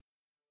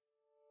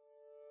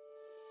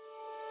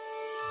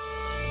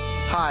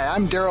Hi,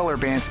 I'm Daryl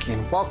Urbanski,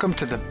 and welcome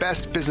to the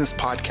Best Business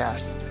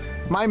Podcast.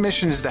 My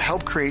mission is to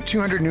help create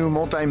 200 new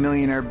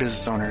multi-millionaire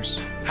business owners.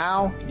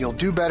 How? You'll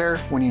do better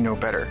when you know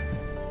better.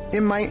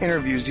 In my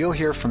interviews, you'll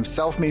hear from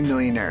self-made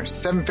millionaires,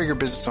 seven-figure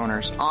business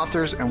owners,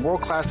 authors, and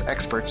world-class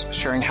experts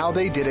sharing how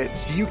they did it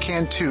so you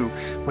can too,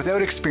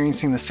 without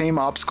experiencing the same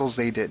obstacles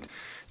they did.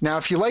 Now,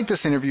 if you like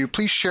this interview,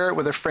 please share it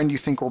with a friend you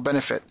think will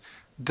benefit.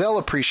 They'll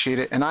appreciate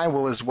it, and I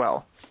will as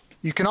well.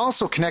 You can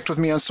also connect with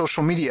me on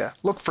social media.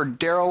 Look for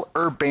Daryl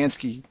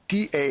Urbanski,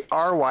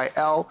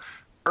 D-A-R-Y-L,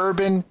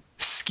 Urban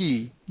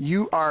Ski,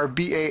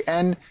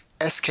 U-R-B-A-N-S-K-I,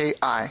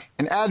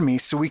 and add me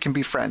so we can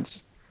be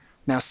friends.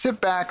 Now sit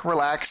back,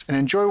 relax, and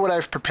enjoy what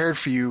I've prepared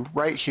for you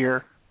right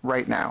here,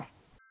 right now.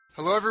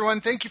 Hello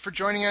everyone, thank you for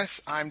joining us.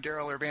 I'm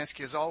Daryl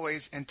Urbanski as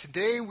always, and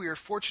today we are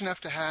fortunate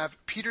enough to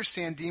have Peter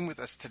Sandeen with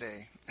us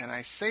today. And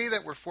I say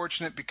that we're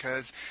fortunate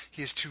because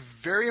he has two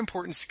very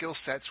important skill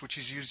sets which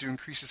he's used to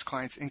increase his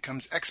clients'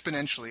 incomes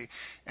exponentially,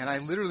 and I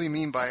literally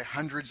mean by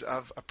hundreds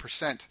of a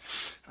percent.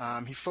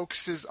 He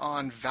focuses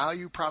on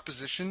value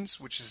propositions,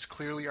 which is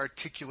clearly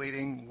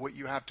articulating what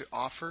you have to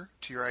offer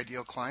to your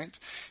ideal client,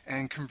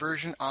 and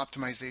conversion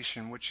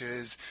optimization, which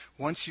is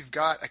once you've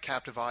got a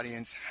captive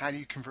audience, how do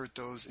you convert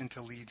those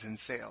into leads and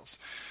sales?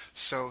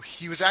 So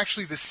he was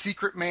actually the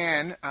secret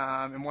man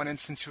in one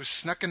instance who was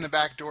snuck in the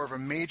back door of a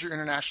major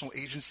international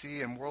agency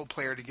and world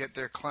player to get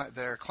their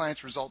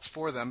clients' results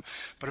for them.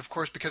 But of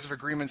course, because of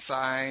agreements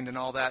signed and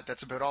all that,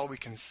 that's about all we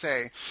can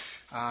say.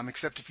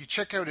 Except if you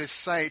check out his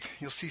site,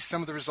 you'll see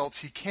some of the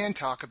results he can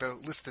talk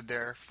about listed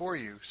there for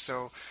you.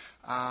 So,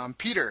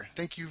 Peter,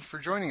 thank you for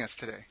joining us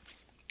today.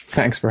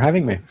 Thanks for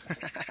having me.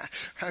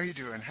 How are you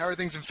doing? How are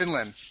things in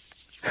Finland?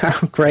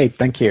 Great,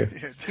 thank you.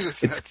 Yeah,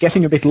 it's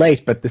getting a bit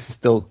late, but this is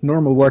still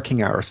normal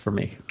working hours for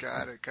me.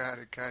 Got it.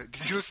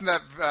 Did you listen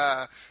to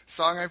that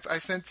song I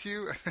sent to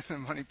you? The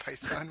Monty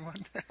Python one?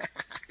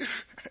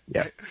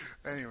 Yeah.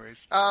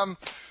 Anyways,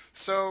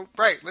 so,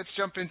 right, let's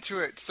jump into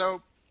it.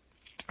 So,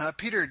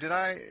 Peter, did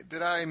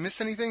I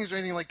miss anything? Is there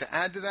anything you'd like to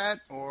add to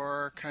that?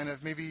 Or kind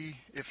of maybe,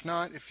 if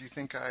not, if you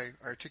think I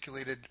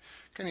articulated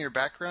kind of your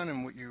background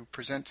and what you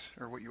present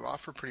or what you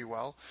offer pretty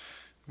well,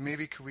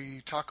 maybe could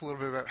we talk a little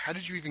bit about how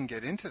did you even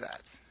get into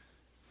that?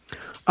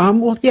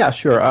 Well, yeah,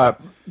 sure.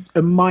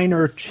 A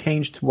minor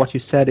change to what you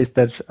said is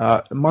that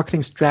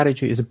marketing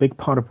strategy is a big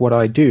part of what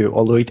I do,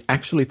 although it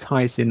actually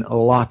ties in a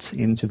lot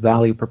into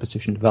value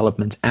proposition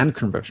development and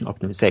conversion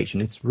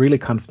optimization. It's really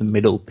kind of the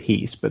middle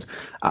piece, but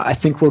I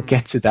think we'll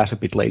get to that a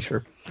bit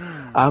later.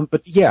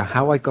 But yeah,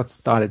 how I got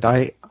started,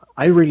 I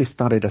really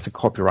started as a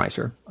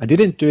copywriter. I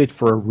didn't do it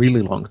for a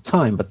really long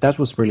time, but that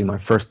was really my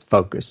first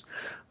focus.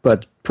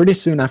 But pretty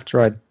soon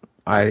after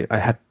I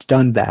had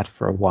done that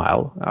for a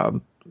while,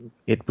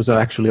 it was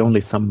actually only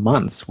some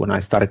months when I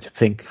started to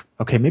think,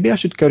 okay, maybe I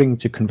should go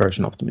into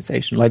conversion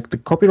optimization. Like the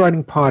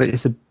copywriting part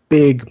is a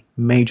big,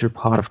 major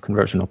part of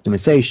conversion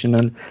optimization,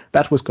 and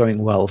that was going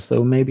well.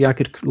 So maybe I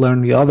could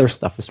learn the other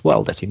stuff as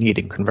well that you need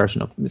in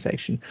conversion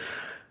optimization.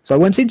 So I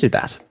went into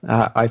that.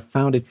 I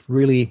found it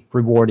really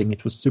rewarding.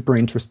 It was super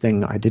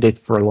interesting. I did it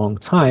for a long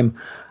time.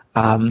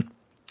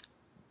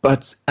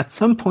 But at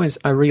some point,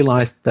 I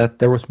realized that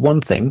there was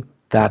one thing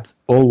that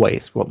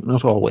always, well,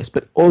 not always,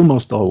 but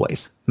almost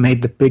always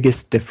made the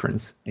biggest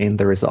difference in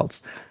the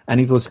results.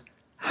 And it was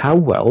how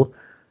well,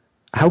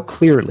 how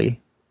clearly,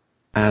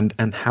 and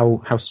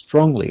how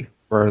strongly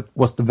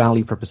was the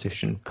value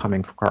proposition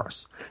coming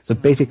across. So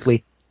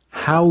basically,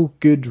 how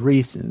good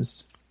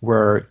reasons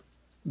were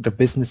the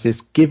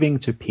businesses giving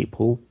to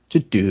people to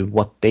do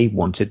what they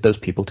wanted those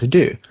people to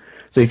do.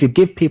 So if you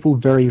give people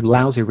very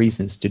lousy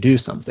reasons to do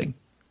something,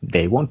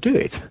 they won't do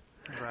it.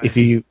 Right.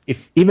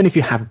 Even if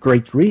you have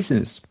great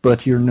reasons,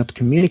 but you're not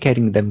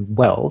communicating them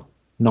well,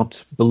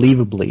 not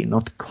believably,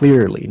 not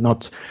clearly,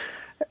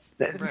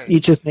 right. You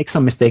just make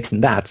some mistakes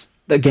in that.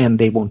 Again,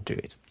 they won't do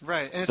it.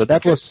 Right. And so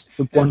that was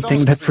the one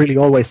thing that really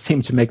always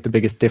seemed to make the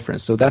biggest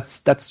difference. So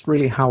that's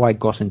really how I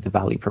got into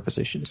value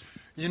propositions.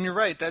 And you're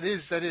right. That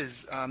is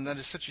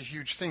such a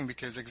huge thing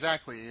because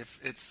exactly, if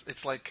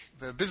it's like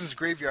the business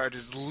graveyard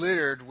is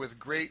littered with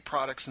great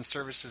products and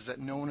services that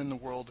no one in the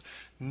world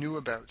knew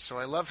about. So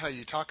I love how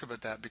you talk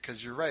about that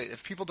because you're right.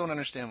 If people don't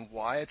understand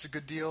why it's a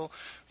good deal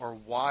or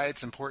why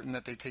it's important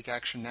that they take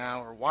action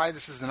now or why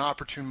this is an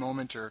opportune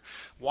moment or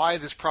why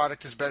this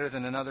product is better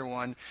than another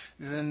one,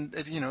 then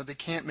they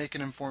can't make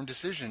an informed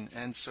decision.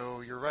 And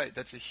so you're right.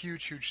 That's a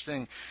huge, huge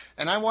thing.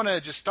 And I want to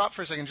just stop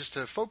for a second just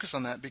to focus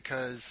on that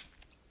because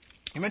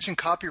you mentioned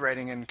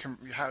copywriting and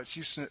how its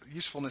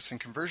usefulness in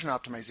conversion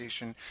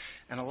optimization,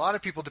 and a lot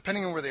of people,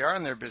 depending on where they are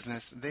in their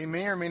business, they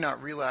may or may not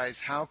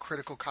realize how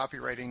critical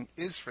copywriting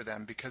is for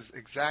them because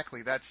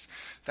exactly that's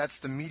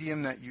the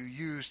medium that you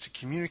use to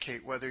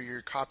communicate, whether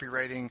you're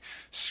copywriting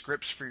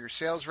scripts for your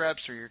sales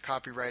reps or you're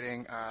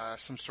copywriting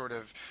some sort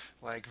of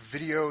like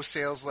video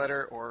sales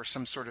letter or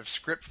some sort of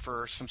script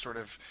for some sort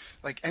of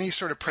like any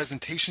sort of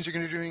presentations you're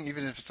going to be doing,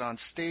 even if it's on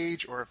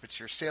stage or if it's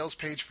your sales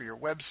page for your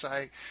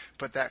website.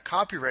 But that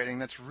copywriting,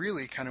 that's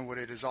really kind of what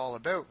it is all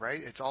about,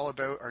 right? It's all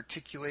about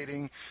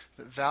articulating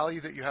the value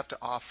that you have to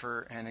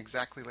offer, and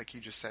exactly like you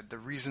just said, the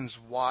reasons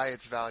why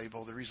it's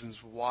valuable, the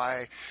reasons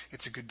why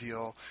it's a good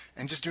deal,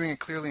 and just doing it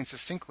clearly and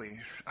succinctly.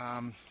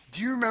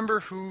 Do you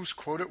remember whose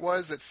quote it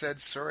was that said,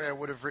 "Sorry, I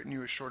would have written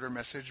you a shorter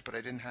message, but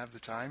I didn't have the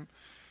time"?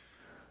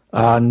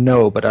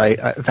 No, but I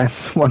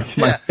that's one of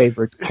my Yeah.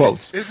 favorite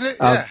quotes. Isn't it?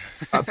 Yeah.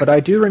 But I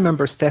do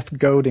remember Seth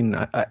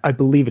Godin, I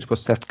believe it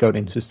was Seth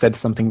Godin, who said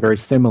something very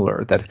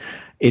similar, that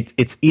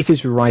it's easy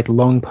to write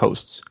long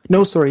posts.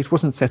 No, sorry, it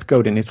wasn't Seth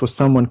Godin. It was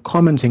someone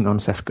commenting on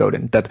Seth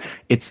Godin, that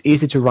it's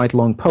easy to write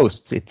long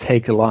posts. It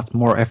takes a lot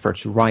more effort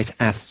to write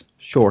as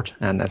short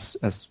and as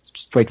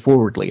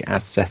straightforwardly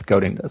as Seth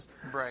Godin does.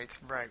 Right.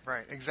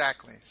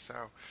 Exactly. So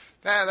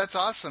that's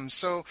awesome.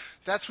 So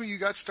that's where you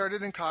got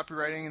started in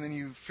copywriting, and then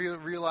you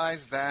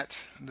realized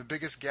that the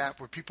biggest gap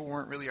where people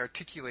weren't really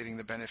articulating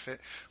the benefit,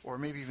 or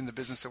maybe even the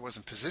business that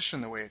wasn't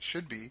positioned the way it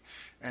should be.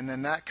 And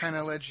then that kind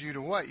of led you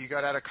to what? You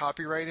got out of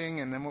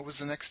copywriting, and then what was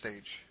the next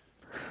stage?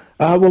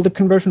 Well, the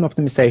conversion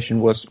optimization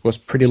was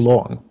pretty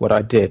long, what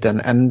I did,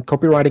 and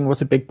copywriting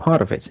was a big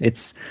part of it.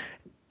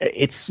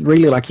 It's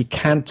really like you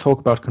can't talk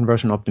about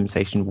conversion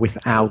optimization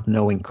without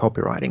knowing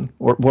copywriting.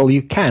 Or, well,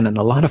 you can, and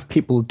a lot of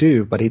people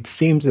do, but it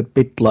seems a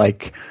bit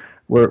like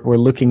we're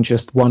looking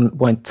just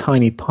one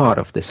tiny part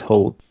of this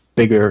whole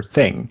bigger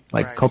thing.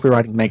 Like Right.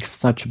 copywriting makes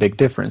such a big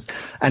difference.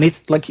 And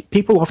it's like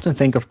people often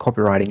think of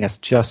copywriting as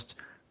just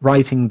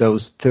writing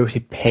those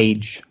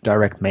 30-page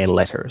direct mail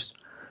letters.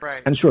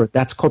 Right. And sure,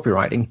 that's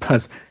copywriting,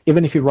 but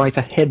even if you write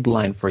a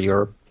headline for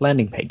your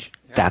landing page,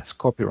 that's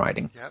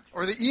copywriting. Yep.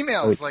 Or the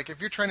emails, like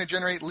if you're trying to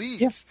generate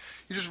leads,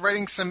 you're just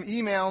writing some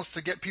emails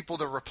to get people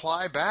to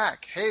reply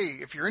back. Hey,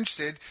 if you're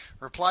interested,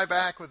 reply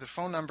back with a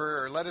phone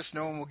number or let us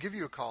know and we'll give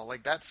you a call.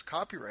 Like that's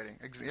copywriting.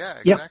 Yeah,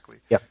 exactly.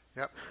 Yep.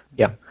 Yep.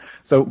 Yeah.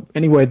 So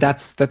anyway,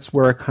 that's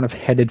where I kind of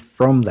headed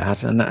from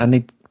that, and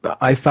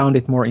I found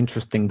it more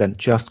interesting than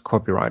just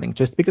copywriting,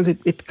 just because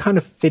it kind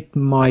of fit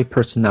my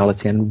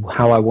personality and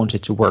how I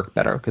wanted to work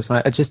better, because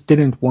I just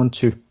didn't want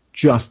to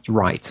just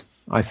write.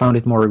 I found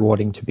it more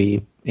rewarding to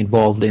be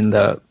involved in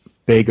the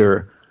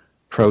bigger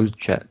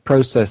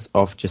process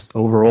of just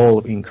overall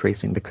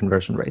increasing the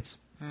conversion rates.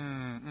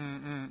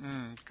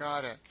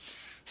 Got it.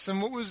 So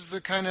what was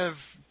the kind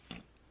of,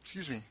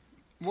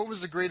 what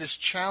was the greatest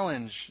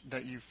challenge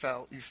that you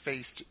felt you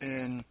faced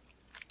in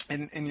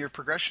your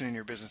progression in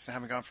your business, and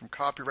having gone from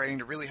copywriting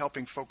to really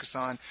helping focus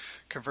on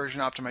conversion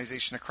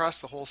optimization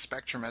across the whole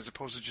spectrum, as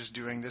opposed to just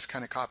doing this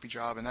kind of copy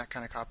job and that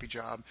kind of copy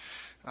job?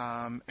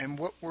 And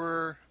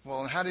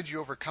how did you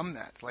overcome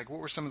that? Like,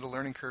 what were some of the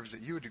learning curves that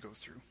you had to go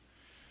through?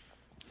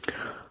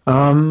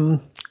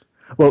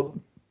 Well,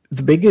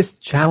 the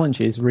biggest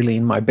challenges really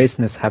in my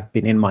business have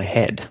been in my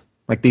head.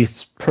 Like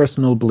these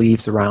personal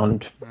beliefs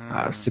around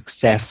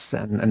success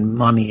and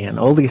money and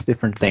all these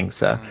different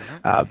things.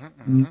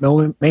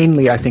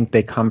 Mainly, I think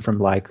they come from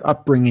like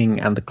upbringing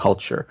and the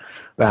culture.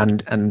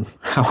 And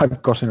how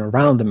I've gotten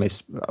around them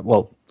is,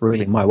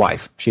 really my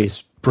wife.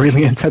 She's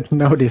brilliant at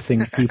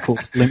noticing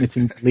people's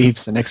limiting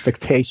beliefs and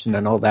expectation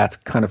and all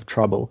that kind of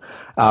trouble.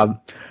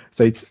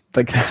 So it's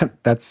like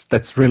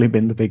that's really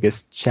been the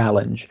biggest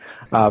challenge.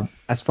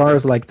 As far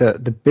as like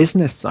the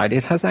business side,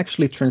 it has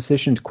actually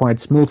transitioned quite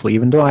smoothly,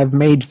 even though I've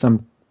made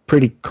some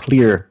pretty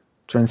clear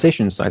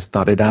transitions. I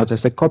started out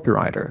as a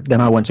copywriter,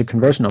 then I went to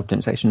conversion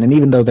optimization, and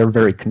even though they're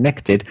very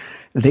connected,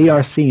 they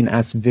are seen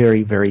as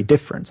very, very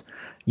different.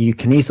 You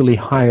can easily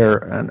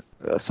hire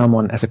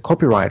someone as a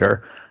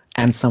copywriter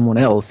and someone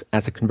else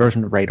as a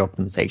conversion rate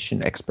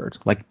optimization expert.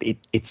 Like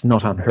it's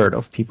not unheard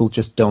of. People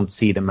just don't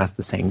see them as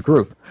the same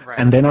group. Right.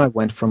 And then I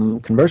went from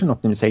conversion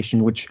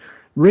optimization, which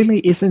really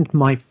isn't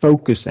my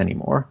focus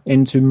anymore,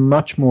 into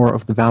much more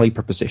of the value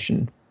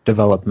proposition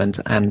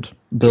development and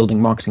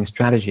building marketing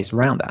strategies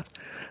around that.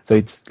 So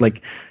it's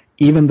like,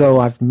 even though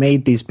I've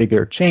made these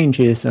bigger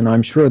changes, and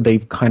I'm sure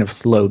they've kind of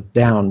slowed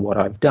down what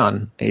I've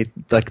done,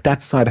 like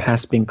that side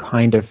has been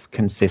kind of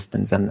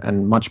consistent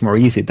and much more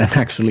easy than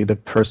actually the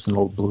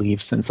personal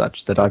beliefs and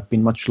such that I've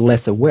been much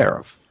less aware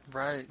of.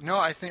 Right. No,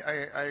 I think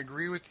I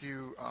agree with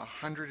you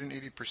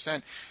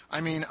 180%.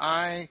 I mean,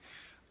 I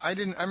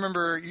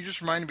remember, you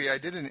just reminded me, I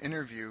did an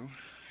interview.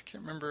 I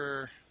can't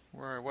remember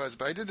where I was,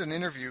 but I did an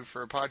interview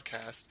for a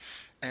podcast,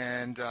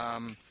 and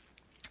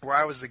where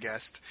I was the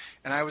guest,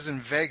 and I was in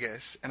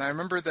Vegas, and I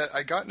remember that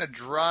I got in a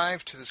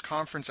drive to this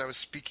conference I was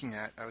speaking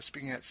at. I was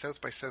speaking at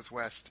South by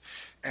Southwest,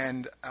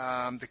 and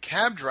the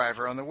cab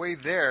driver on the way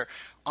there,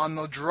 on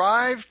the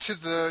drive to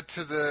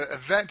the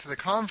event, to the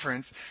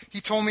conference,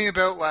 he told me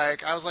about,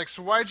 like, I was like,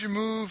 so why'd you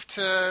move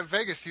to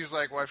Vegas? He was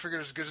like, well, I figured it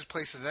was as good a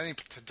place as any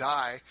to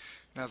die.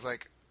 And I was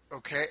like,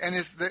 okay. And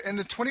in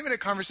the 20-minute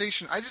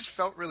conversation, I just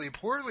felt really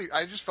poorly.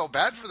 I just felt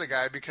bad for the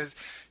guy, because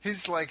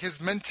his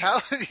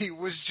mentality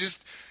was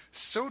just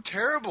so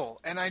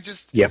terrible. And I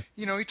just, he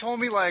told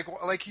me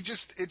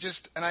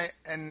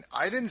and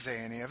I didn't say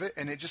any of it,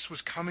 and it just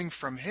was coming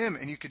from him.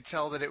 And you could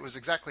tell that it was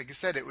exactly like you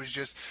said. It was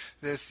just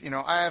this,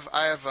 I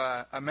have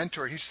a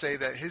mentor. He used to say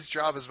that his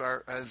job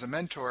as a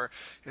mentor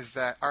is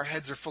that our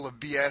heads are full of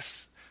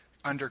BS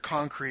under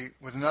concrete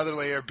with another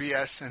layer of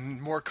BS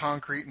and more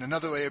concrete and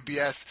another layer of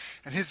BS.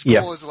 And his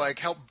goal is like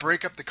help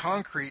break up the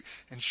concrete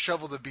and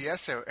shovel the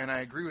BS out. And I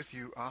agree with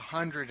you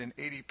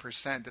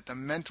 180% that the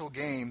mental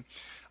game.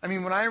 I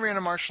mean, when I ran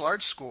a martial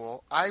arts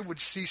school, I would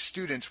see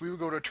students, we would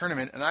go to a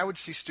tournament and I would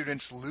see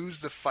students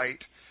lose the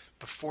fight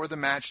before the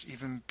match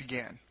even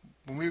began.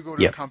 When we would go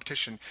to a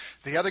competition,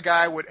 the other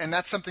guy would, and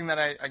that's something that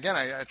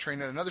I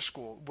trained at another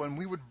school. When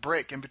we would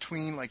break in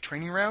between like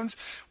training rounds,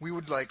 we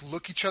would like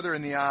look each other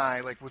in the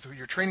eye, like with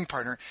your training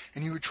partner,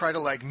 and you would try to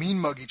like mean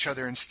mug each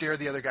other and stare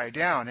the other guy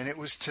down. And it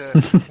was to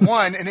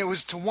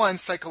one,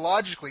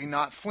 psychologically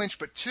not flinch,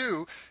 but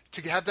two,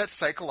 to have that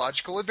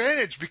psychological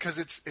advantage because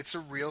it's a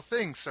real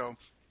thing. So,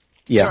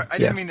 I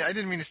didn't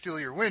mean to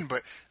steal your win,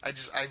 but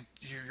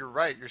you're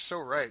right. You're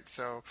so right.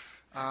 So,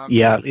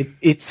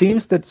 it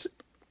seems that.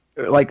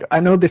 Like, I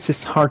know this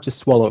is hard to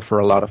swallow for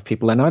a lot of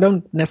people, and I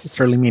don't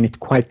necessarily mean it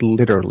quite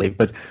literally,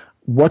 but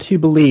what you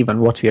believe and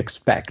what you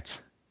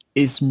expect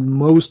is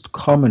most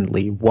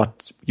commonly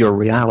what your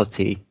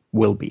reality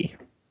will be.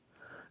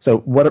 So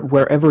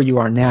wherever you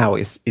are now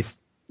is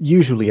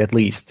usually at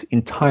least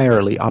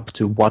entirely up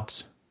to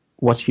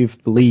what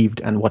you've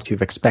believed and what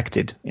you've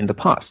expected in the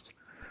past.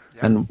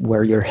 Yep. And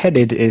where you're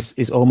headed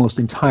is almost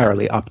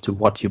entirely up to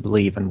what you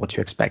believe and what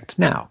you expect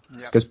now.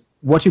 Because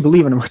what you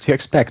believe and what you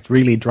expect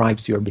really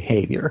drives your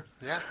behavior.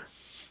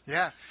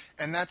 Yeah.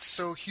 And that's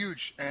so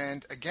huge.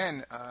 And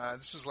again,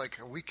 this was like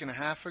a week and a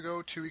half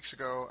ago, 2 weeks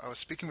ago, I was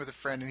speaking with a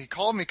friend, and he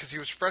called me because he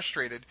was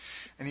frustrated,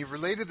 and he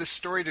related this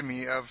story to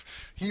me of,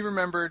 he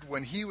remembered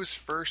when he was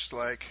first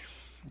like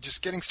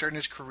just getting started in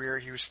his career,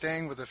 he was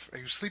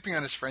sleeping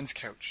on his friend's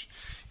couch.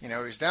 You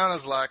know, he was down on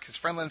his luck, his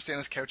friend let him stay on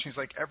his couch, and he's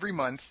like every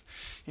month,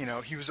 you know,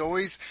 he's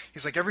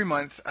like every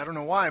month, I don't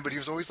know why, but he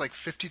was always like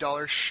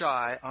 $50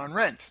 shy on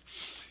rent.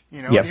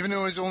 You know, and even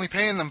though he was only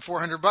paying them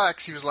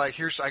 $400, he was like,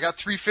 I got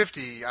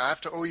 $350. I have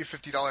to owe you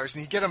 $50.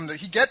 And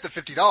he'd get the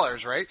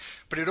 $50, right?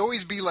 But it'd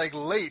always be like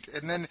late.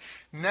 And then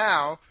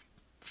now,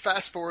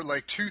 fast forward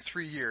like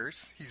 2-3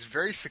 years, he's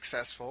very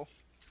successful.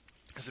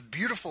 Has a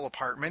beautiful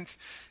apartment.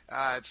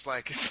 It's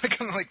like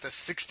on like the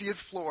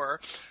 60th floor.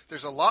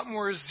 There's a lot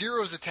more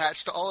zeros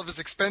attached to all of his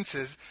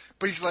expenses,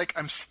 but he's like,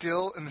 I'm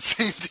still in the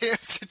same damn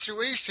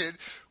situation.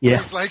 Yeah.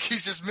 He's like,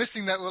 he's just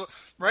missing that little,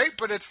 right?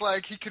 But it's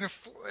like he can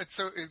afford. It's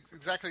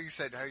exactly what you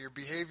said. How your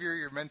behavior,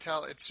 your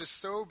mentality, it's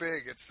just so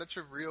big. It's such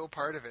a real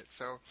part of it.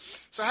 So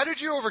how did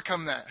you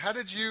overcome that? How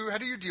do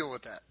you deal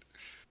with that?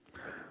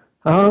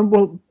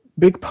 Well,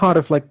 big part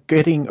of like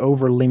getting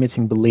over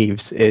limiting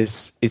beliefs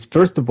is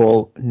first of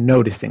all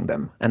noticing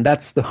them, and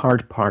that's the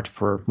hard part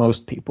for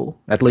most people.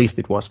 At least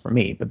it was for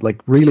me. But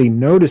like really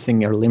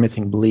noticing your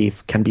limiting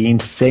belief can be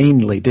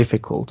insanely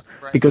difficult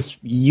because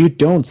you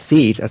don't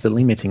see it as a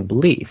limiting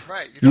belief.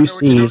 Right. You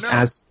see it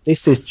as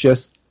this is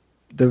just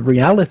the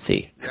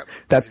reality.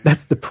 Yep.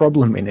 That's the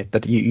problem in it,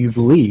 that you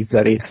believe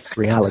that it's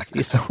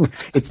reality. So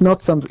it's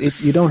not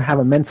you don't have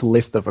a mental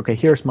list of, okay,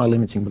 here's my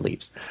limiting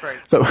beliefs. Right.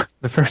 So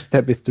the first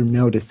step is to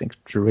notice it,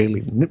 to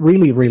really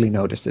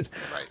notice it.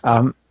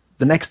 Right.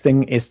 The next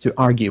thing is to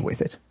argue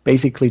with it.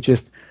 Basically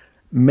just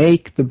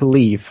make the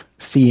belief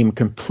seem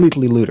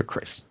completely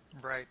ludicrous.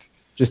 Right.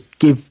 Just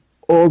give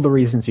all the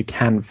reasons you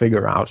can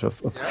figure out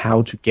of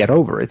how to get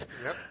over it.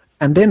 Yep.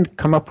 And then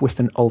come up with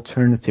an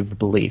alternative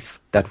belief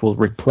that will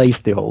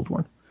replace the old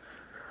one.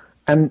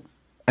 And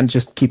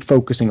just keep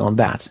focusing on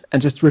that.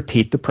 And just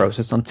repeat the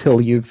process until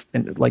you've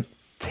like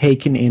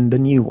taken in the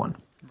new one.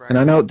 Right. And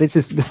I know this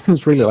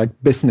is really like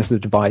business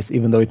advice,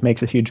 even though it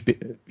makes a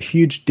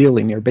huge deal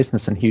in your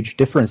business and huge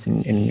difference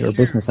in your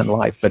business and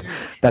life. But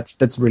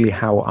that's really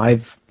how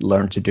I've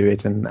learned to do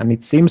it. And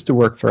it seems to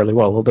work fairly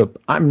well, although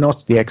I'm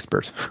not the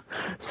expert.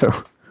 So...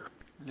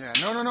 Yeah,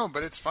 no,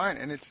 but it's fine,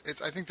 and it's.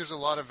 I think there's a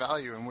lot of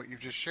value in what you've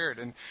just shared,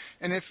 and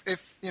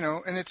if you know,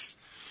 and it's.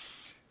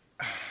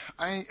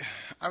 I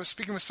was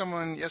speaking with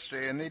someone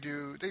yesterday, and they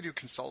do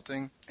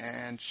consulting,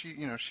 and she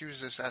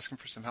was just asking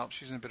for some help.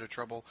 She's in a bit of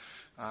trouble.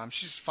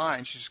 She's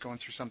fine. She's just going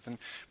through something.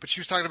 But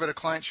she was talking about a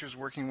client she was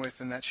working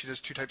with, and that she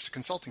does two types of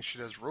consulting. She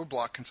does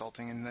roadblock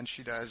consulting, and then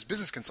she does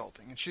business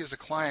consulting. And she has a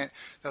client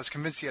that was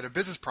convinced he had a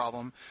business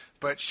problem,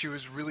 but she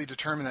was really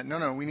determined that,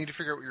 no, we need to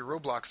figure out what your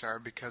roadblocks are,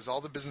 because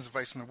all the business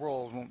advice in the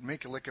world won't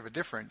make a lick of a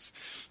difference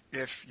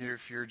if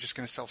you're just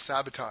going to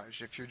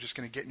self-sabotage, if you're just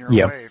going to get in your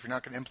own way, if you're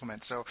not going to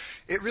implement. So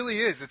it really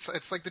is.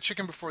 It's like the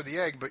chicken before the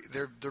egg, but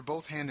they're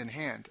both hand in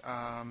hand.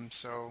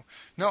 So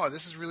no,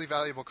 this is really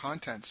valuable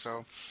content.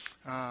 So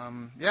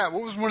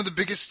what was one of the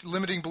biggest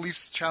limiting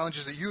beliefs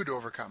challenges that you had to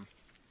overcome?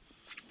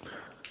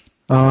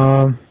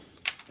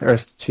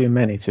 There's too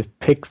many to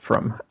pick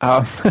from.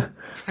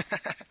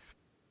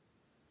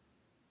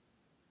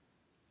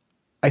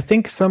 I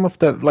think some of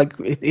the, like,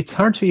 it's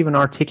hard to even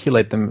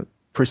articulate them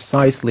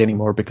precisely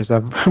anymore, because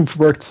I've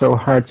worked so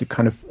hard to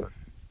kind of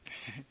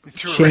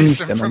change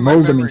them and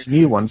mold them into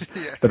new ones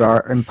that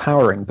are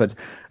empowering. But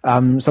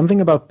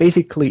something about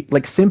basically,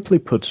 like, simply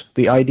put,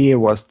 the idea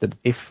was that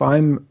if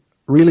I'm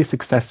really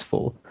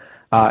successful,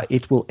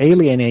 it will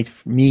alienate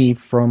me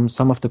from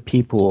some of the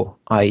people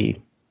I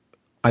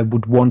I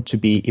would want to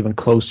be even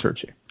closer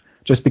to,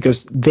 just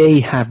because they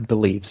have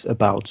beliefs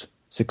about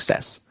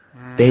success.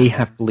 They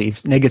have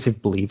beliefs,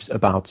 negative beliefs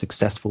about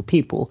successful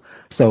people.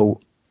 So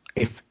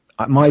if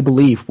my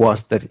belief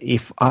was that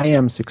if I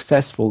am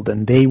successful,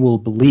 then they will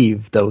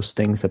believe those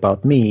things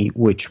about me,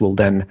 which will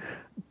then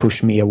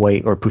push me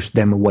away or push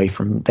them away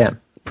from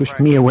them, push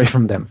me away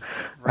from them,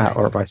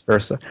 or vice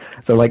versa.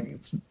 So like,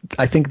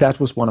 I think that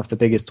was one of the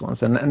biggest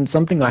ones, and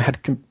something I had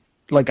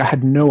I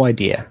had no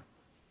idea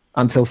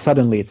until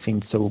suddenly it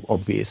seemed so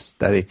obvious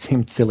that it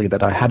seemed silly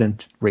that I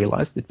hadn't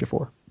realized it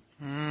before.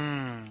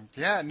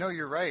 Yeah, no,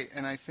 you're right,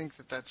 and I think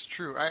that that's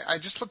true. I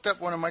just looked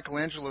up one of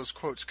Michelangelo's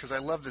quotes because I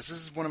love this.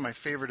 This is one of my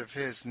favorite of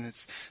his, and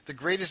it's, "The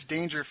greatest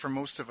danger for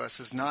most of us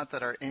is not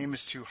that our aim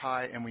is too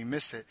high and we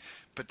miss it,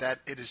 but that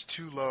it is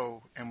too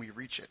low and we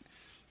reach it."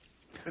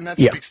 And that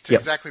speaks to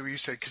exactly what you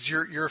said, because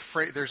you're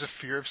afraid. There's a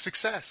fear of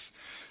success.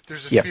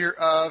 There's a fear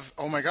of,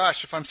 oh my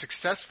gosh, if I'm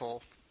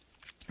successful,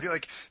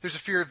 like there's a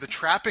fear of the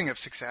trapping of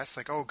success.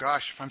 Like, oh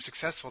gosh, if I'm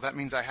successful, that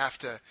means I have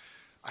to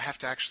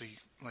actually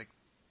like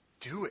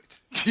do it.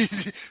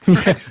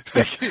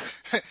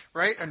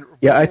 Right? And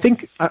yeah, I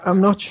think I'm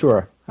not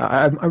sure.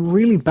 I'm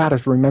really bad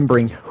at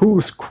remembering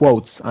whose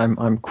quotes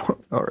I'm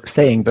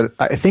saying, but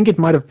I think it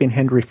might have been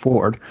Henry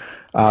Ford,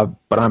 but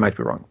I might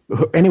be wrong.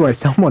 Anyway,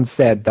 someone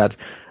said that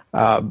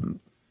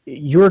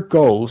your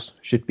goals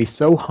should be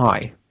so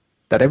high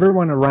that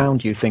everyone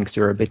around you thinks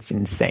you're a bit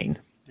insane.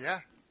 Yeah.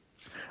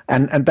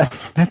 And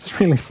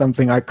that's really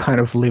something I kind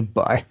of live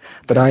by.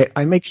 That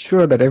I make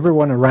sure that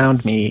everyone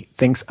around me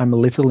thinks I'm a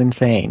little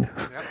insane.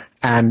 Yep.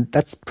 And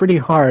that's pretty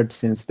hard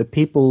since the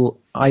people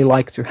I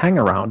like to hang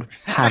around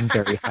have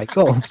very high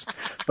goals.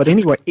 But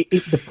anyway,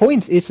 the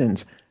point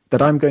isn't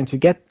that I'm going to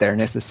get there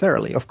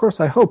necessarily. Of course,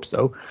 I hope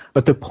so.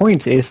 But the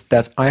point is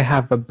that I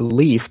have a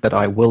belief that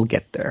I will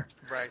get there.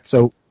 Right.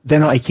 So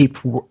then I keep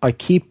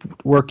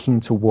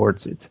working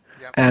towards it.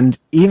 Yep. And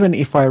even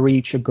if I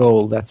reach a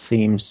goal that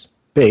seems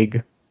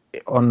big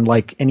on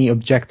like any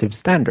objective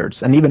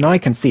standards, and even I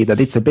can see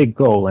that it's a big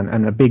goal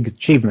and a big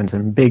achievement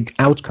and big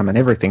outcome and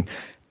everything,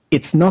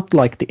 it's not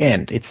like the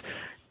end.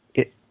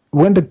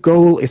 When the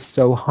goal is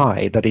so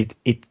high that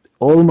it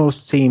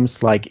almost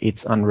seems like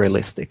it's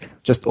unrealistic,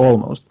 just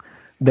almost,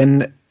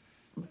 then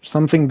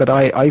something that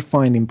I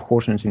find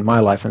important in my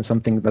life, and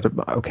something that,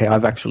 okay,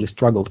 I've actually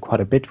struggled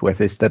quite a bit with,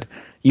 is that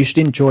you should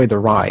enjoy the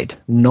ride,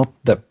 not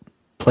the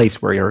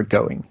place where you're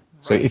going.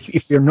 So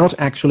if you're not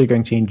actually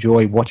going to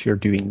enjoy what you're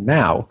doing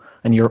now,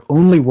 and you're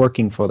only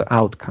working for the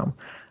outcome,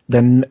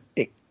 then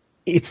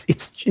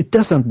it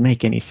doesn't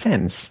make any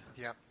sense.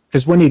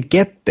 Because when you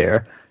get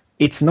there,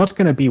 it's not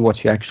going to be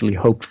what you actually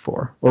hoped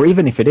for. Or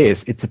even if it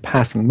is, it's a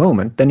passing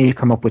moment. Then you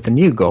come up with a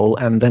new goal,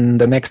 and then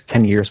the next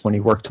 10 years when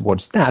you work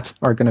towards that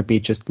are going to be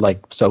just like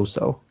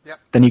so-so. Yep.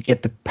 Then you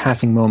get the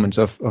passing moments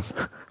of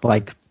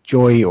like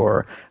joy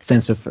or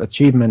sense of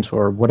achievement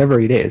or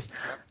whatever it is.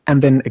 Yep.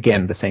 And then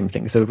again, the same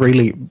thing. So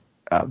really,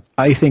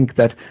 I think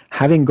that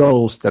having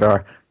goals that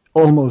are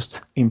almost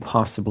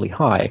impossibly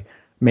high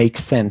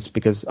makes sense,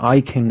 because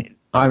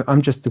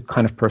I'm just the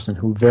kind of person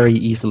who very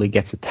easily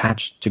gets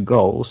attached to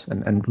goals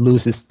and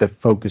loses the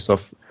focus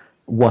of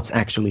what's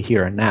actually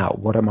here and now.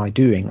 What am I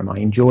doing? Am I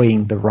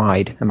enjoying the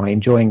ride? Am I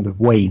enjoying the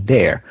way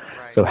there?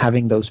 Right. So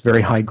having those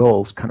very high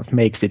goals kind of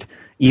makes it,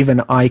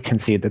 even I can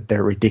see that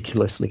they're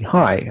ridiculously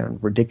high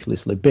and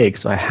ridiculously big,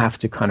 so I have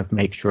to kind of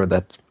make sure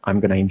that I'm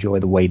going to enjoy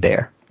the way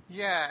there.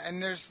 Yeah,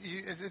 and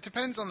it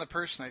depends on the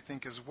person, I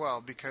think, as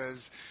well,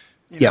 because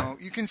you know,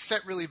 you can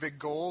set really big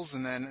goals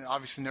and then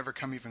obviously never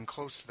come even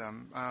close to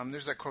them.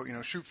 There's that quote,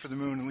 shoot for the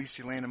moon, at least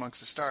you land amongst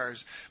the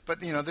stars. But,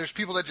 there's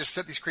people that just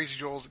set these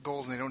crazy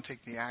goals and they don't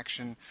take the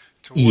action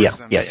towards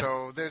them.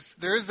 So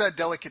there is that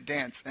delicate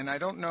dance, and I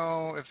don't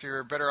know if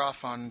you're better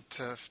off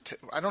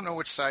I don't know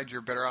which side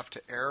you're better off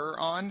to err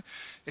on.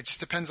 It just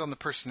depends on the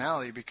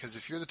personality, because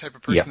if you're the type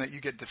of person that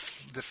you get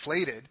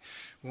deflated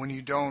when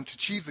you don't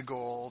achieve the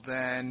goal,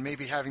 then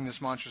maybe having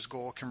this monstrous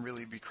goal can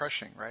really be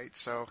crushing, right?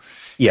 So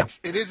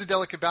it is a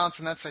delicate balance,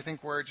 and that's, I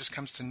think, where it just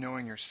comes to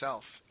knowing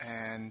yourself.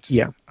 And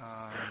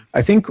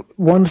I think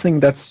one thing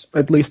that's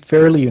at least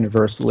fairly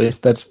universal is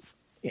that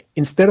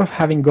instead of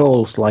having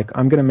goals like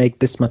I'm going to make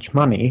this much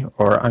money,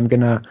 or I'm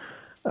going to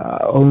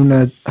own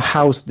a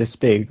house this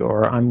big,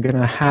 or I'm going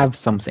to have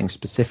something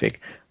specific,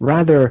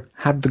 rather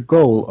have the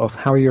goal of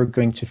how you're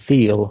going to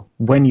feel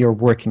when you're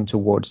working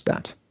towards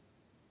that.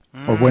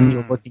 Or when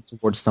you're working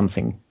towards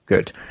something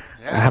good.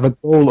 Have a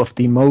goal of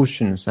the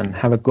emotions and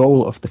have a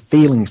goal of the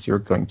feelings you're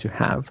going to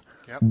have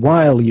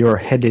while you're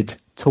headed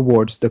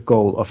towards the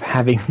goal of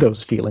having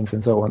those feelings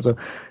and so on. So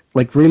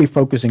like really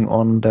focusing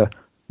on the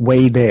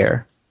way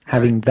there,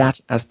 having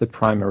that as the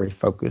primary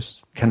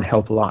focus can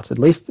help a lot. At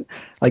least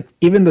like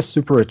even the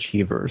super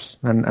achievers,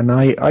 and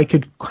I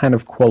could kind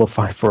of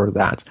qualify for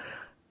that,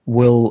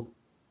 will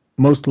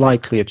most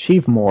likely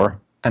achieve more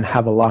and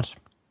have a lot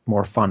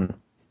more fun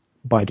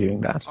by doing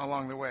that.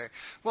 Along the way.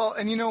 Well,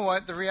 and you know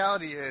what? The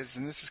reality is,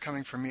 and this is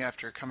coming from me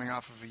after coming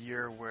off of a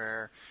year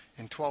where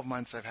in 12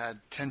 months I've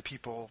had 10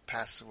 people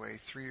pass away,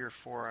 3 or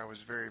 4 I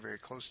was very, very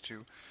close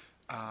to.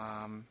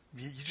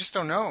 you just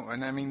don't know.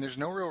 And I mean, there's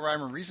no real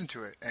rhyme or reason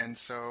to it. And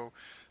so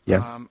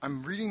Yeah.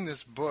 I'm reading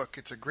this book.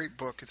 It's a great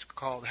book. It's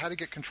called How to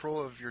Get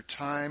Control of Your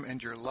Time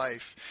and Your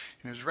Life.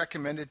 And it was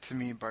recommended to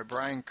me by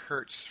Brian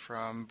Kurtz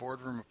from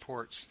Boardroom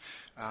Reports,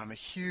 a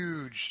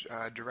huge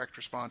direct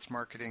response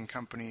marketing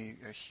company,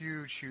 a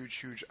huge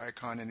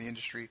icon in the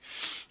industry.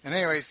 And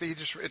anyways,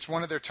 it's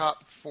one of their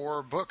top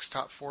 4 books,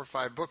 top 4 or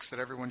 5 books that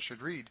everyone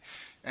should read.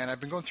 And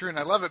I've been going through it, and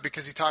I love it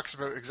because he talks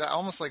about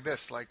almost like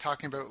this, like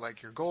talking about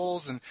like your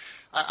goals. And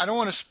I don't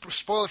want to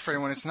spoil it for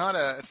anyone. It's not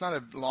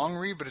a long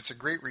read, but it's a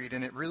great read,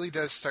 and it really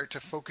does start to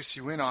focus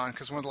you in on,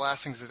 because one of the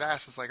last things it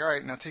asks is like, all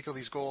right, now take all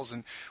these goals,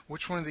 and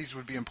which one of these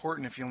would be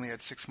important if you only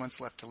had 6 months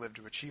left to live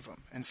to achieve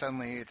them? And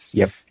suddenly it's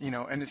Yep.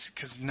 and it's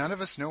because none of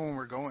us know when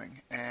we're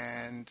going,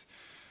 and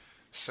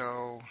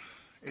so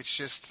it's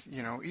just,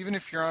 even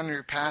if you're on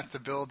your path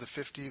to build the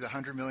 50, the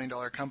 $100 million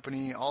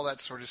company, all that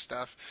sort of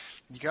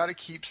stuff, you got to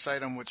keep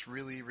sight on what's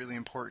really, really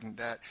important,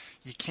 that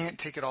you can't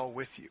take it all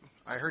with you.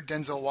 I heard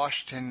Denzel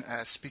Washington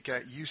speak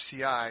at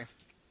UCI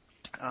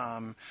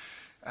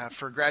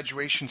for a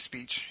graduation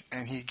speech,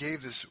 and he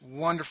gave this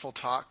wonderful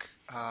talk.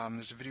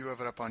 There's a video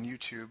of it up on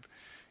YouTube.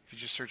 If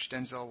you just search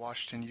Denzel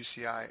Washington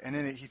UCI, and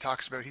in it he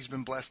talks about he's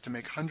been blessed to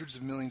make hundreds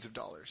of millions of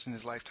dollars in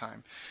his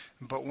lifetime.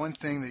 But one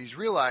thing that he's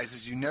realized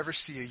is you never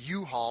see a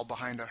U-Haul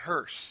behind a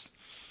hearse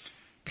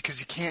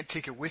because you can't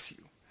take it with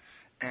you.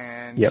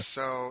 And Yep.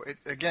 so,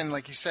 again,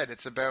 like you said,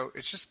 so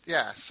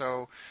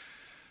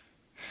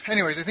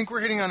anyways, I think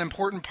we're hitting on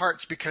important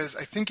parts, because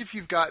I think if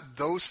you've got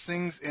those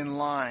things in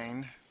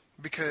line,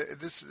 because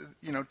this,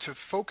 to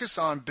focus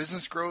on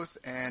business growth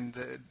and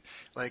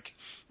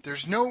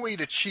there's no way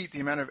to cheat the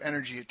amount of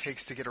energy it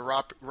takes to get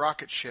a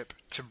rocket ship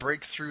to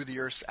break through the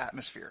Earth's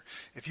atmosphere.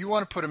 If you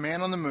want to put a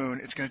man on the moon,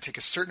 it's going to take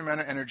a certain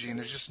amount of energy, and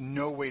there's just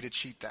no way to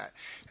cheat that.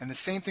 And the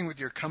same thing with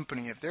your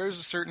company. If there's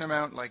a certain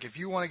amount, like if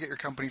you want to get your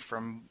company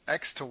from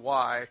X to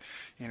Y,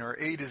 or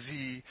A to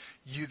Z,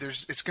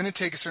 it's going to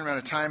take a certain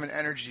amount of time and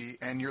energy,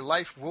 and your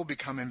life will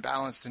become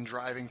imbalanced in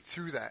driving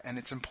through that. And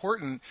it's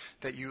important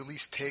that you at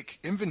least take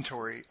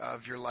inventory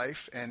of your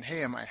life and,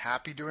 hey, am I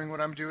happy doing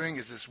what I'm doing?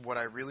 Is this what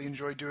I really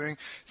enjoy doing?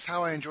 It's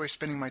how I enjoy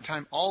spending my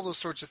time, all those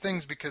sorts of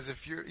things, because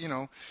if you're,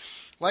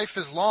 life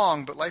is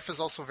long, but life is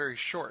also very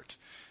short.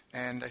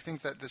 And I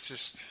think that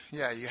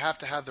you have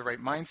to have the right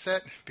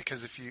mindset,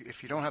 because if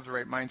you don't have the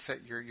right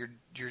mindset,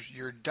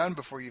 you're done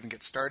before you even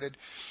get started.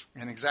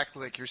 And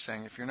exactly like you're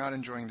saying, if you're not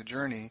enjoying the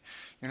journey,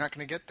 you're not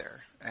going to get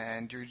there,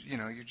 and you're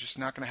just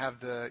not going to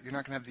have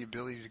the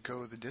ability to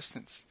go the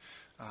distance.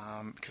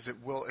 Because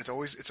it's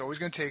always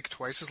going to take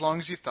twice as long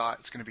as you thought.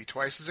 It's going to be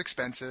twice as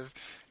expensive,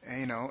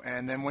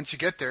 and then once you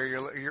get there,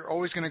 you're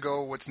always going to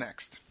go, what's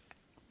next?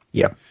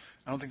 Yep.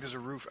 I don't think there's a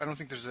roof. I don't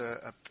think there's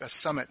a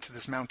summit to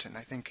this mountain.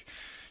 I think,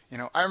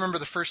 I remember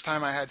the first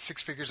time I had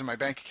 6 figures in my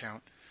bank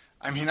account.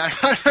 I mean,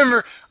 I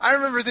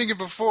remember thinking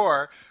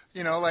before,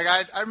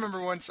 I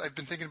remember once I've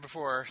been thinking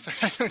before, so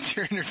I know it's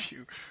your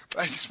interview,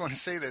 but I just want to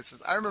say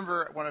this. I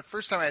remember when the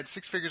first time I had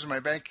 6 figures in my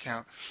bank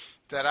account,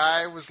 that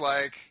I was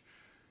like,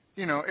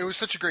 it was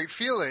such a great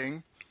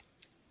feeling,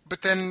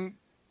 but then,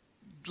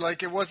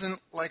 like, it wasn't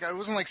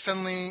like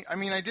suddenly, I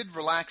mean, I did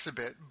relax a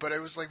bit, but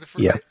it was like the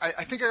first, Yeah.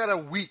 I think I got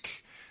a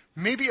week,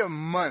 maybe a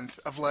month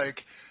of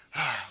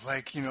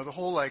the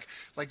whole, like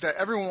that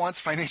everyone wants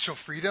financial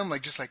freedom,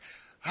 whatever,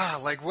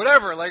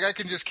 I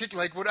can just kick,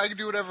 I can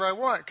do whatever I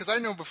want, because I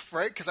know before,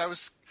 right, because I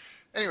was,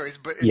 anyways,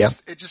 but it Yeah.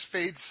 just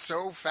fades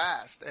so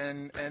fast,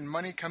 and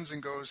money comes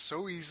and goes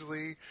so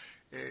easily.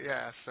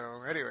 Yeah,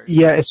 so anyways.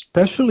 Yeah,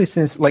 especially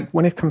since,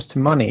 when it comes to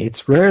money,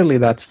 it's rarely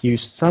that you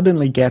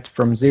suddenly get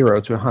from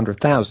 0 to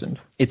 100,000.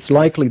 It's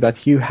likely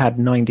that you had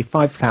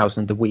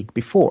 95,000 the week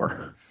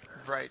before.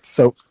 Right.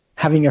 So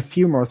having a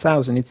few more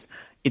thousand,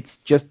 it's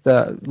just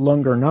a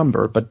longer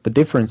number, but the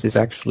difference is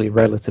actually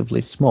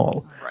relatively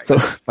small. Right. So,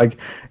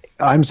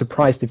 I'm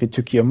surprised if it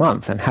took you a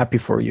month, and happy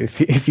for you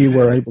if you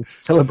were able to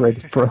celebrate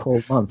it for a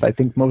whole month. I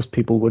think most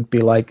people would be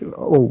like,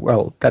 oh,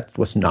 well, that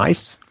was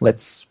nice.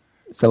 Let's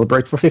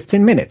celebrate for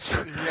 15 minutes.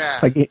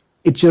 Yeah.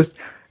 It just,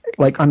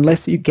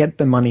 unless you get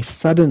the money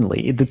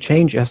suddenly, the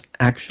change is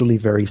actually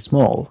very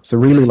small. So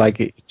really,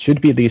 it should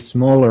be these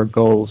smaller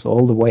goals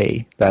all the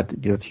way that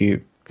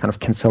you kind of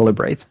can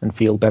celebrate and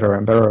feel better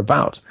and better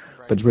about.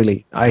 Right. But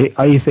really,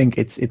 I think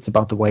it's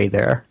about the way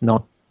there,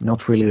 not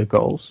really the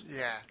goals.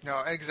 Yeah,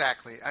 no,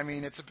 exactly. I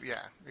mean,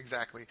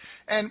 exactly.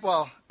 And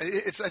well,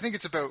 I think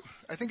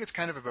it's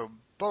kind of about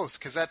both,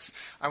 because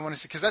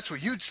that's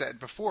what you'd said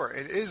before.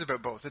 It is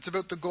about both. It's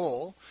about the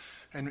goal,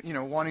 and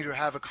wanting to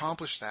have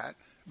accomplished that,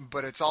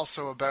 but it's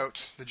also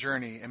about the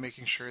journey and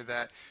making sure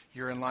that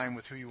you're in line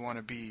with who you want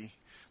to be.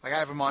 Like, I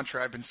have a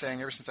mantra I've been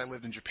saying ever since I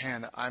lived in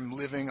Japan, that I'm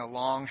living a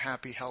long,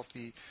 happy,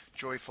 healthy,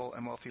 joyful,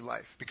 and wealthy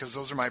life, because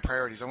those are my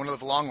priorities. I want to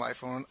live a long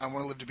life. I want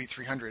to live to be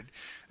 300.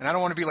 And I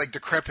don't want to be,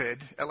 decrepit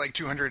at,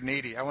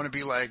 280. I want to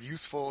be,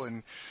 youthful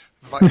and,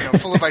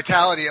 full of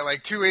vitality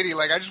at, 280.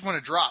 I just want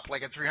to drop,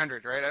 at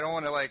 300, right? I don't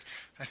want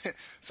to,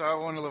 so I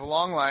want to live a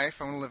long life.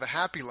 I want to live a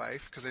happy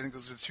life, because I think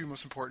those are the two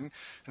most important.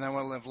 And I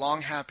want to live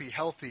long, happy,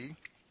 healthy.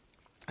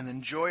 And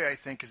then joy, I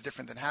think, is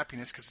different than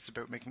happiness because it's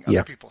about making other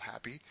Yeah. people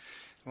happy.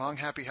 Long,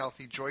 happy,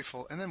 healthy,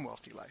 joyful, and then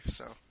wealthy life.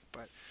 So,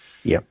 but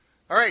Yeah.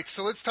 all right.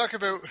 So let's talk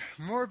about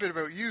more a bit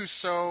about you.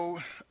 So,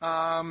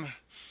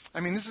 I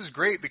mean, this is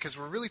great because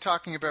we're really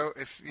talking about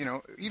if,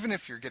 even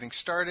if you're getting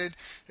started,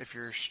 if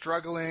you're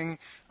struggling,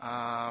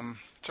 even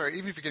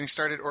if you're getting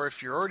started or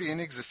if you're already in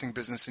an existing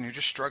business and you're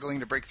just struggling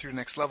to break through the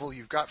next level,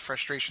 you've got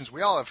frustrations.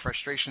 We all have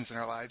frustrations in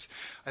our lives.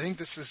 I think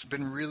this has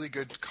been really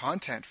good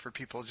content for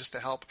people just to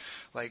help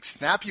like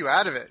snap you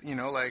out of it.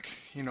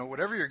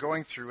 Whatever you're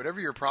going through, whatever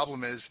your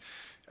problem is,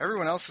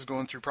 everyone else is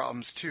going through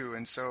problems too.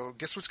 And so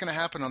guess what's going to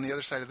happen on the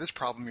other side of this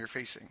problem you're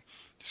facing?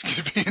 There's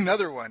going to be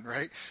another one,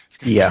 right? It's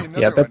going to be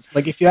another one. That's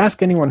like if you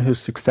ask anyone who's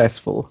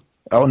successful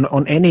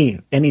on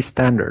any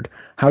standard,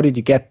 how did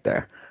you get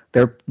there?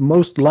 They're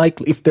most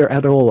likely, if they're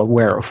at all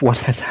aware of what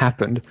has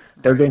happened,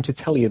 they're going to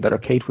tell you that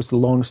okay, it was a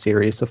long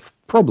series of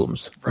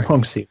problems, a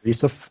long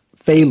series of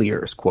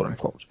failures, quote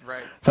unquote.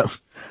 Right. So,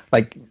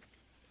 like,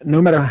 no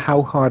matter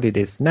how hard it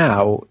is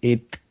now,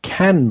 it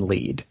can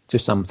lead to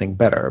something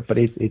better, but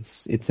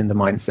it's in the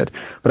mindset.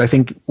 But I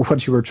think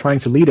what you were trying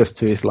to lead us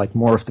to is like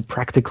more of the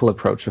practical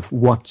approach of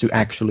what to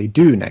actually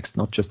do next,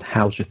 not just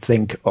how to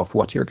think of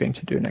what you're going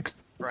to do next.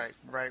 Right.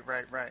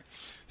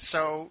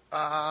 So,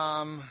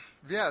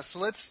 so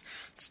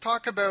let's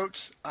talk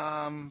about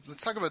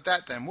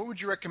that then. What would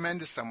you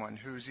recommend to someone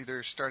who's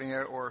either starting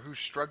out or who's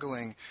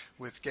struggling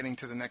with getting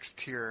to the next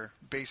tier,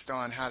 based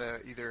on how to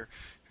either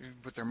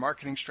with their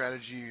marketing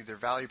strategy, their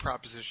value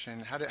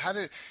proposition, how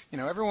to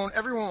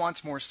everyone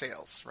wants more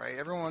sales, right?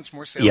 Everyone wants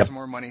more sales and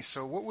more money.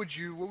 So what would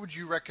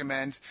you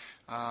recommend,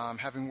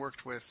 having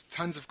worked with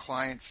tons of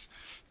clients?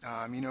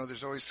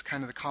 There's always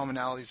kind of the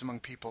commonalities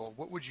among people.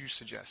 What would you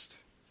suggest?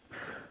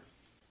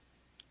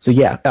 So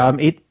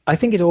I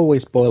think it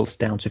always boils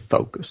down to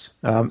focus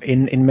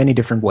in many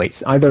different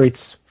ways. Either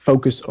it's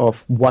focus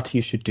of what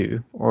you should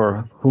do,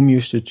 or whom you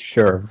should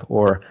serve,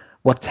 or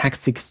what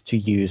tactics to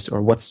use,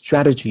 or what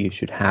strategy you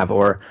should have,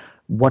 or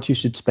what you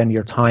should spend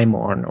your time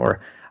on,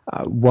 or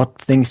what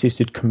things you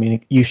should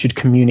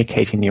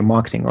communicate in your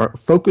marketing, or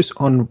focus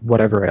on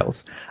whatever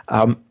else.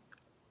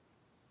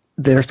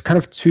 There's kind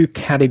of two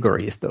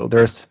categories, though.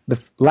 There's the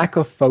lack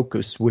of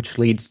focus, which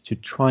leads to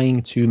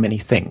trying too many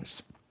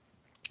things.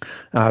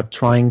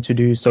 Trying to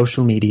do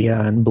social media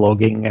and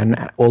blogging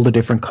and all the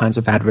different kinds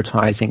of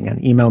advertising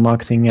and email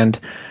marketing and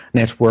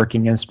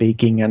networking and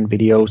speaking and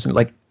videos and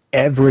like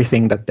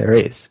everything that there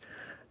is,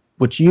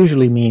 which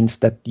usually means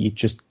that you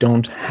just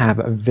don't have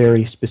a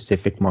very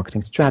specific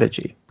marketing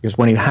strategy. Because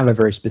when you have a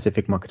very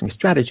specific marketing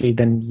strategy,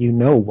 then you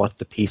know what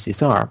the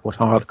pieces are, what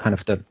are kind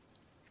of the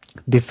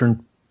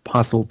different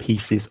puzzle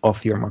pieces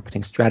of your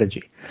marketing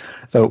strategy.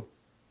 So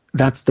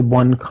that's the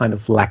one kind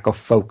of lack of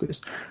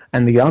focus.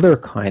 And the other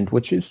kind,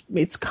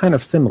 it's kind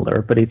of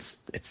similar, but it's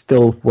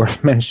still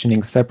worth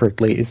mentioning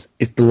separately, is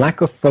the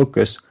lack of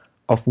focus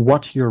of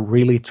what you're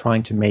really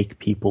trying to make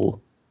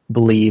people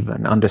believe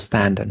and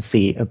understand and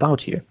see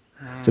about you.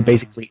 So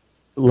basically,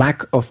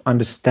 lack of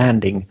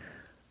understanding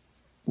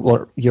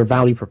what your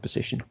value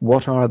proposition.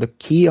 What are the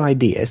key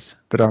ideas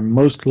that are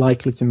most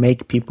likely to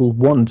make people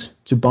want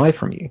to buy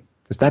from you?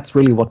 Because that's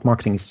really what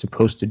marketing is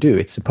supposed to do.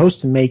 It's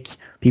supposed to make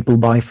people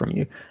buy from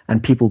you.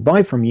 And people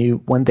buy from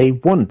you when they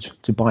want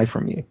to buy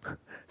from you.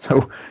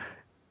 So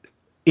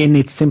in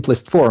its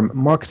simplest form,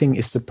 marketing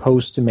is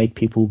supposed to make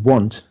people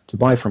want to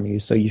buy from you.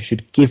 So you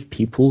should give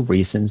people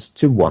reasons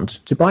to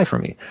want to buy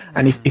from you.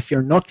 And if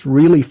you're not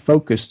really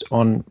focused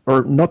on,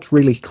 or not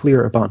really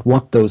clear about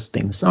what those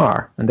things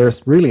are, and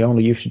there's really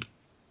only, you should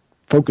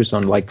focus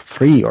on like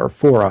 3 or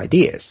 4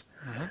 ideas.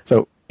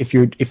 So if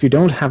you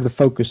don't have the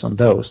focus on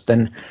those,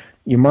 then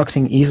your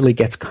marketing easily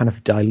gets kind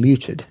of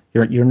diluted.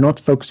 You're not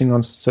focusing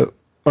on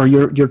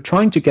you're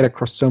trying to get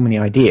across so many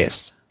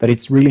ideas that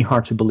it's really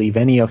hard to believe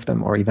any of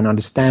them or even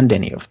understand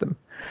any of them.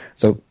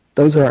 So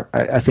those are,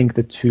 I think,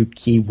 the 2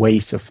 key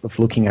ways of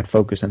looking at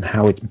focus and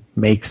how it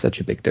makes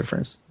such a big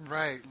difference.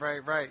 Right.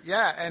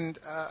 Yeah, and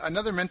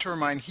another mentor of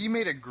mine, he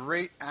made a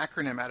great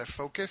acronym out of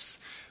focus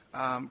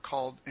and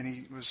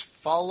he was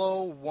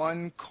follow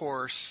one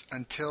course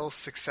until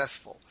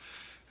successful.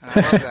 And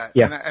I love that.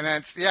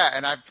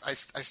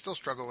 I still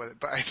struggle with it,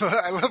 but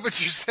I love what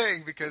you're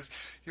saying, because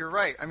you're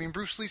right. I mean,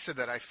 Bruce Lee said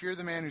that, I fear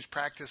the man who's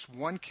practiced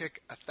one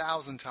kick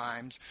 1,000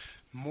 times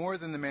more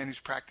than the man who's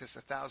practiced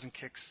 1,000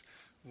 kicks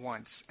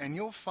once. And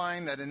you'll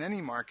find that in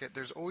any market,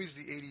 there's always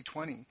the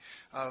 80-20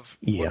 of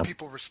what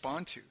people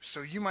respond to.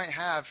 So you might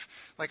have,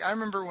 like, I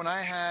remember when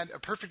I had a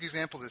perfect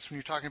example of this, when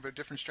you're talking about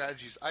different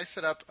strategies, I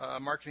set up a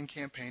marketing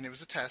campaign. It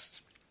was a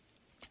test.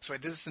 So I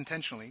did this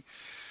intentionally.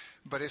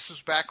 But this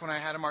was back when I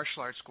had a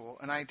martial arts school,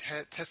 and I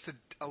tested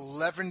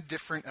 11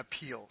 different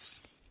appeals.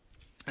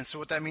 And so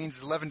what that means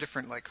is 11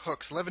 different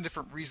hooks, 11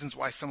 different reasons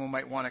why someone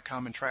might want to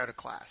come and try out a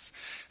class.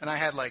 And I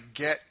had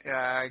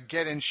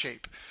get in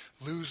shape,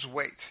 lose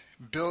weight,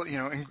 build,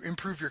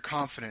 improve your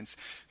confidence,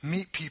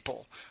 meet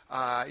people,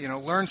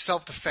 learn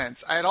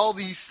self-defense. I had all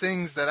these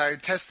things that I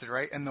tested,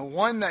 right? And the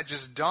one that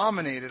just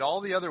dominated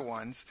all the other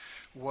ones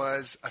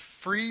was a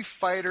free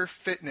fighter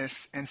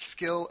fitness and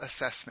skill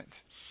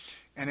assessment.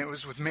 and it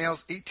was with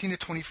males 18 to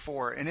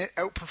 24, and it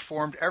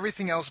outperformed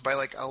everything else by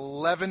like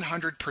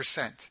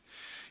 1,100%.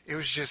 It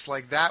was just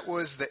like, that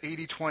was the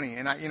 80-20.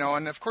 And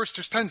and of course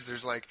there's tons.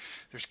 There's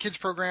kids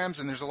programs,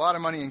 and there's a lot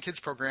of money in kids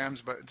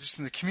programs, but just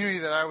in the community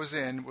that I was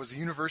in was a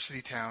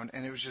university town,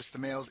 and it was just the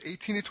males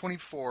 18 to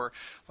 24,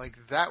 like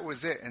that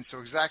was it. And so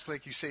exactly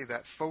like you say,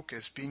 that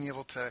focus, being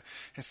able to,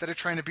 instead of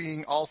trying to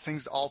be all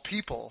things to all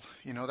people,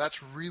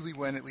 that's really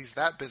when at least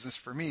that business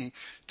for me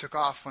took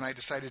off, when I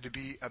decided to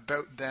be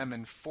about them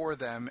and for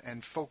them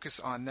and focus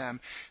on them.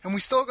 And we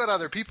still got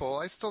other people.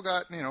 I still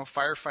got,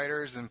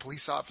 firefighters and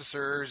police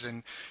officers,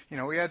 and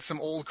we had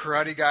some old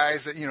karate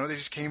guys that, they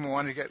just came and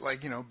wanted to get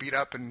beat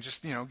up and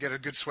just, get a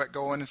good sweat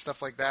going and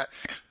stuff like that.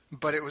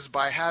 But it was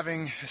by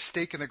having a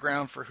stake in the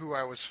ground for who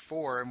I was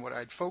for and what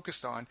I'd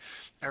focused on,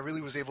 I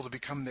really was able to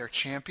become their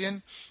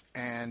champion,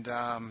 and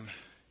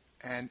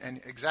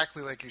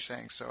exactly like you're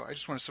saying. So I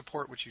just want to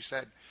support what you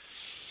said.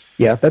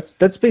 Yeah,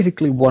 that's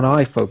basically what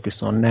I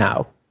focus on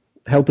now,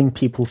 helping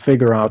people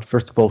figure out,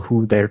 first of all,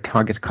 who their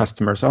target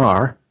customers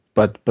are,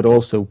 but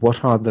also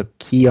what are the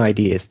key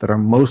ideas that are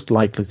most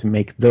likely to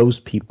make those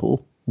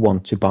people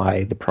want to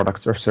buy the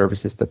products or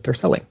services that they're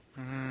selling.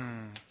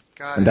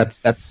 And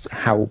that's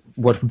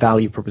what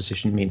value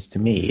proposition means to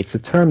me. It's a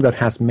term that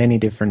has many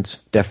different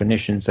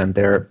definitions, and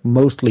they're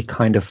mostly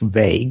kind of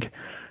vague.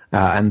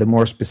 And the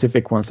more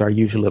specific ones are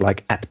usually,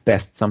 like, at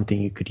best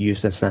something you could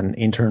use as an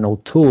internal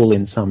tool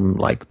in some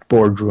like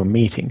boardroom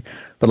meeting.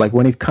 But like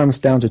when it comes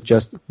down to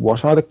just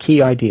what are the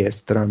key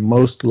ideas that are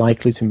most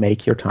likely to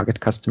make your target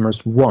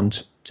customers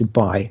want to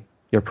buy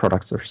your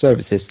products or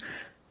services,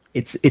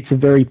 it's a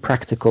very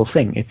practical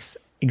thing. It's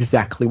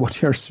exactly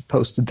what you're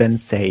supposed to then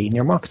say in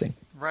your marketing.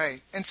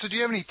 Right. And so do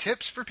you have any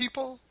tips for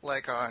people?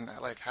 Like on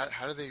like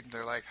how do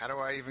they're like, how do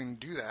I even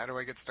do that? How do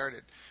I get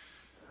started?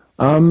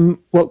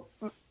 Well,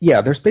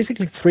 yeah, there's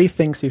basically three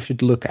things you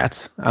should look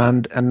at.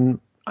 And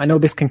I know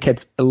this can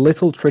get a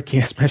little tricky,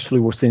 especially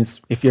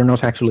since if you're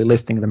not actually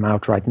listing them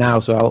out right now.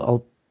 So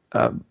I'll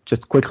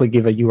just quickly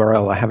give a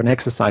URL. I have an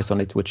exercise on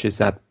it, which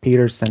is at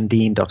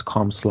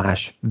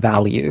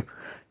petersandeen.com/value.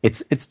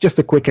 It's just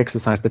a quick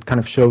exercise that kind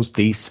of shows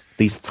these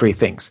three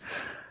things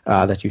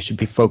that you should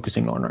be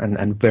focusing on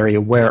and very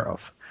aware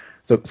of.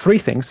 So three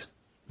things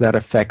that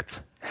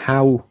affect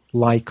how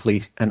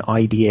likely an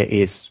idea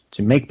is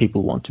to make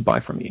people want to buy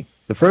from you.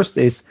 The first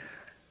is,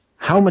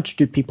 how much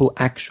do people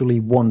actually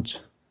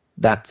want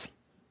that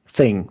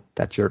thing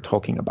that you're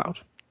talking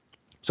about?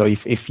 So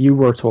if you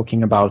were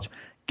talking about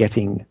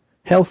getting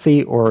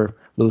healthy or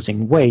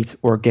losing weight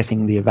or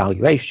getting the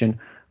evaluation,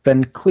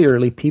 then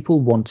clearly people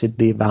wanted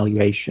the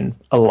evaluation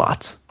a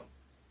lot,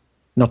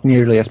 not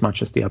nearly as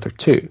much as the other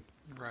two.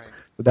 Right.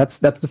 So that's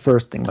the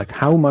first thing. Like,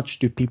 how much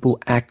do people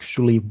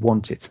actually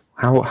want it?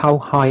 How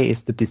high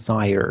is the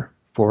desire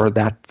for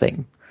that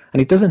thing?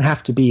 And it doesn't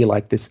have to be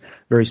like this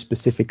very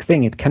specific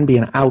thing. It can be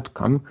an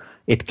outcome.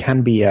 It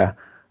can be a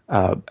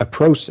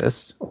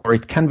process, or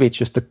it can be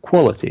just a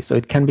quality. So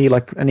it can be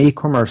like an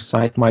e-commerce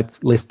site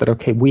might list that,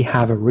 okay, we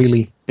have a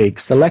really big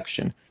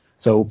selection.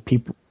 So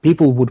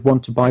people would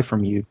want to buy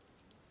from you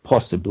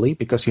possibly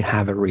because you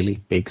have a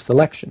really big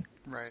selection.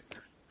 Right.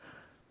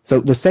 So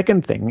the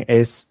second thing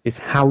is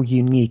how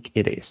unique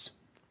it is.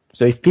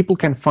 So if people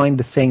can find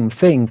the same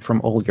thing from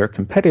all your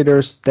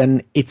competitors,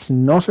 then it's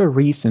not a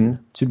reason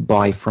to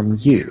buy from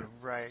you.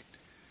 Right.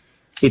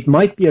 It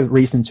might be a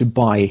reason to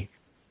buy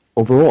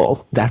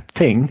overall that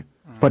thing,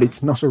 but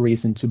it's not a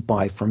reason to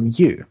buy from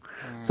you.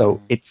 So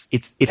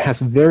it has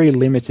very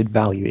limited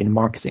value in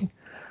marketing.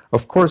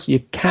 Of course, you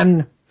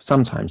can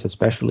sometimes,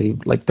 especially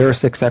like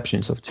there's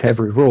exceptions to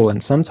every rule,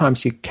 and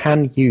sometimes you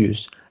can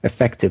use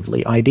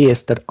effectively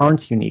ideas that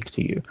aren't unique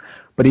to you,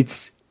 but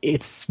it's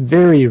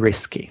very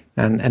risky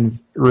and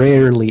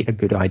rarely a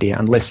good idea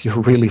unless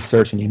you're really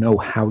certain you know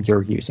how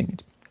you're using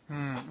it.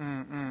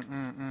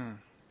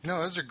 No,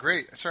 those are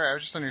great. Sorry, I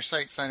was just on your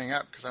site signing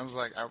up because I was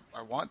like, I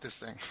want this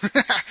thing.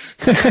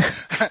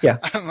 Yeah.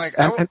 I'm like,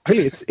 and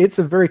really, it's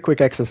a very quick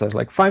exercise,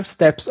 like 5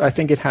 steps. I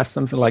think it has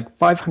something like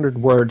 500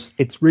 words.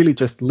 It's really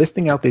just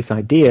listing out these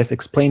ideas,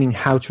 explaining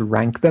how to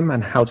rank them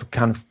and how to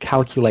kind of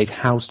calculate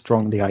how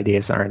strong the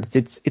ideas are. And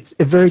it's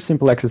a very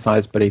simple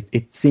exercise, but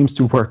it seems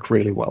to work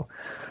really well.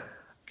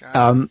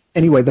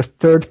 Anyway, the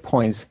third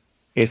point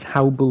is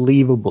how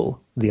believable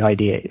the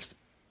idea is.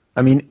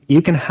 I mean,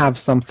 you can have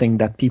something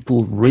that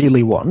people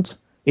really want.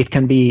 It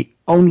can be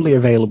only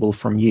available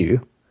from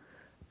you,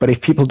 but if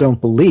people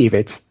don't believe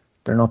it,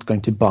 they're not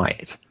going to buy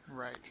it.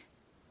 Right.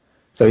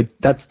 So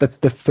that's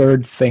the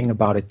third thing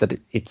about it, that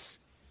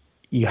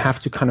you have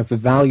to kind of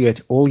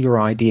evaluate all your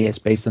ideas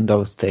based on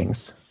those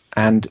things,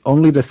 and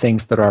only the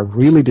things that are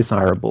really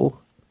desirable,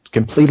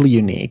 completely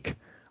unique,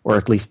 or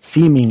at least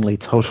seemingly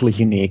totally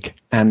unique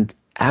and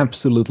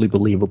absolutely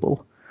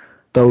believable.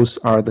 Those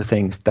are the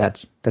things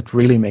that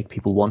really make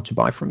people want to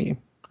buy from you.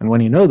 And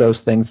when you know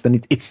those things,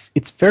 then it's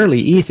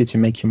fairly easy to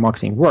make your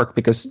marketing work,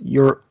 because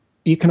you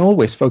can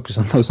always focus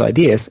on those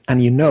ideas,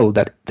 and you know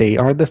that they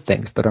are the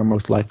things that are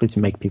most likely to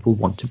make people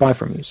want to buy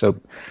from you. So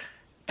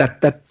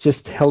that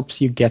just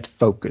helps you get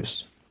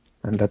focus,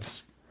 and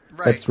that's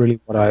That's really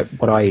what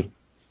I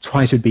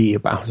try to be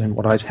about and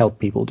what I help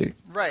people do.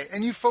 Right,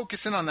 and you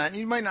focus in on that.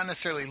 You might not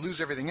necessarily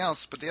lose everything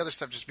else, but the other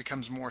stuff just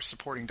becomes more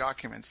supporting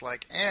documents,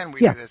 like, and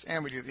we do this,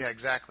 and we do, yeah,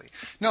 exactly.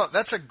 No,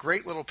 that's a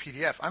great little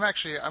PDF.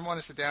 I want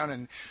to sit down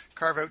and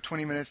carve out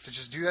 20 minutes to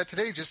just do that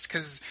today, just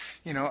because,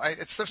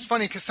 it's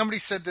funny, because somebody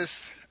said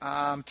this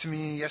to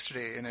me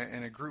yesterday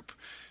in a group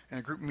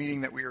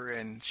meeting that we were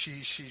in.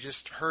 She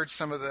just heard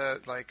some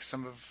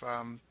of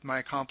my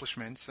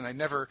accomplishments, and I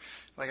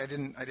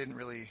didn't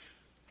really.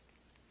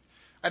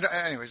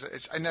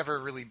 I never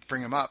really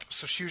bring them up.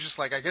 So she was just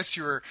like, I guess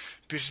you were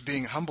just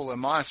being humble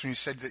and modest when you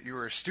said that you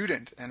were a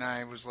student. And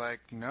I was like,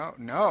 no,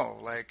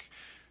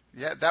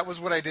 yeah, that was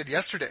what I did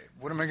yesterday.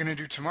 What am I going to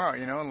do tomorrow?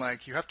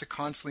 You have to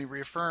constantly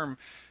reaffirm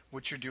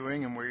what you're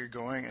doing and where you're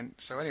going. And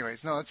so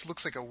anyways, no, it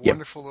looks like a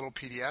wonderful little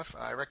PDF.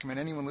 I recommend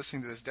anyone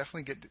listening to this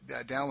definitely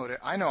download it.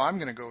 I know I'm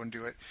going to go and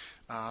do it.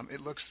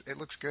 It looks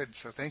good.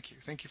 So thank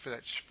you for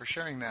that, for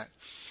sharing that.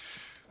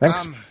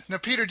 Thanks. Now,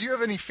 Peter, do you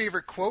have any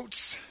favorite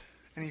quotes?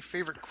 Any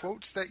favorite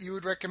quotes that you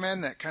would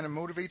recommend that kind of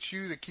motivates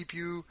you, that keep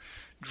you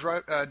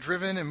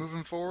driven and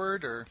moving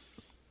forward? Or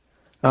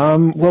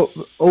well,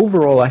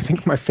 overall, I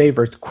think my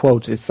favorite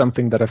quote is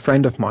something that a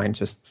friend of mine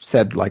just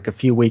said like a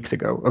few weeks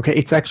ago. Okay,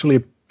 it's actually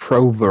a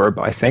proverb,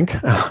 I think,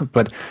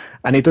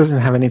 and it doesn't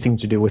have anything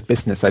to do with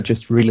business. I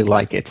just really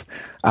like it.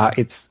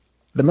 It's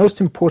the most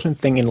important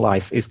thing in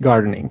life is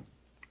gardening,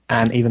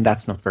 and even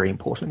that's not very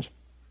important.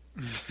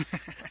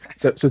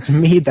 So to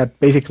me, that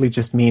basically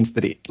just means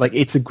that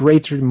it's a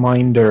great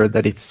reminder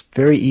that it's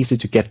very easy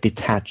to get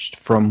detached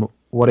from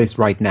what is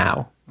right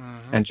now,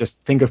 and just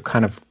think of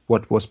kind of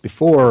what was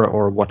before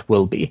or what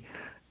will be.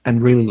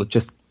 And really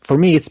just, for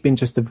me, it's been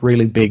just a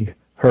really big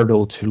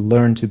hurdle to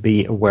learn to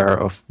be aware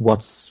of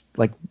what's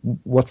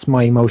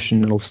my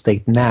emotional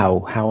state now?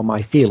 How am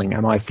I feeling?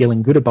 Am I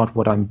feeling good about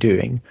what I'm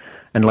doing?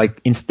 And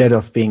instead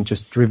of being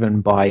just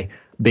driven by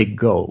big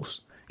goals.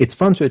 It's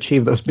fun to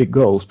achieve those big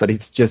goals, but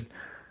it's just,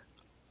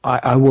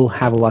 I will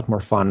have a lot more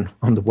fun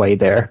on the way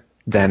there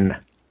than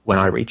when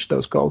I reach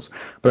those goals.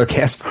 But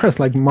okay, as far as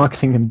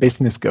marketing and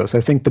business goes,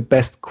 I think the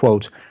best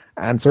quote,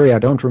 and sorry, I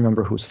don't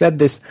remember who said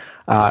this,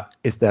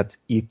 is that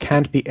you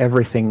can't be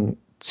everything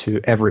to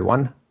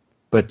everyone,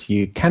 but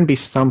you can be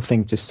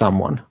something to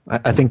someone.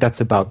 I think that's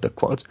about the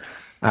quote.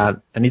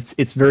 And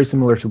it's very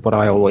similar to what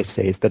I always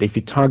say, is that if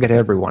you target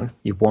everyone,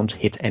 you won't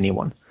hit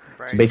anyone.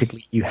 Right.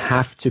 Basically, you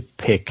have to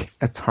pick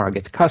a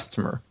target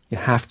customer. You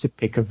have to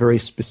pick a very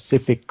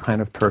specific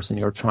kind of person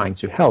you're trying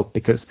to help,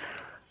 because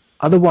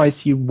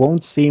otherwise you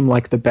won't seem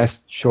like the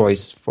best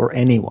choice for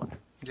anyone.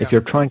 Yeah. If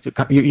you're trying to,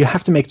 you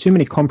have to make too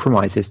many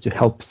compromises to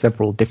help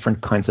several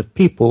different kinds of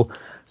people.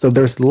 So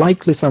there's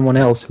likely someone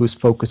else who's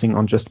focusing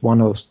on just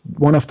one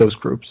of those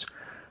groups,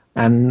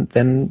 and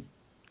then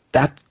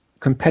that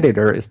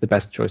competitor is the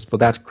best choice for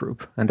that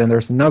group. And then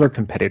there's another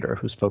competitor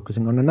who's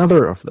focusing on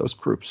another of those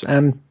groups,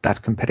 and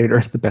that competitor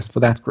is the best for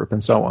that group,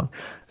 and so on.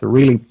 So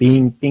really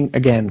being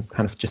again,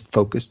 kind of just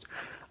focused.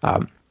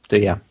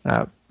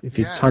 If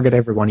you target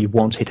everyone, you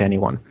won't hit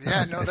anyone.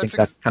 Yeah, no, I think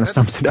that kind of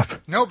sums it up.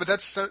 No, but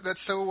that's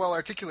so well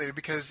articulated,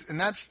 because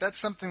that's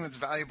something that's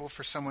valuable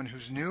for someone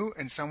who's new,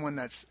 and someone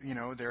that's,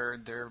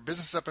 their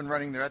business is up and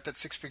running, they're at that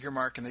 6-figure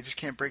mark, and they just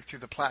can't break through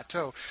the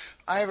plateau.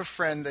 I have a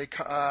friend,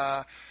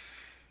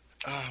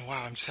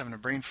 wow, I'm just having a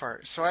brain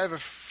fart. So I have a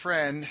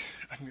friend,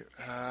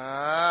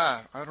 I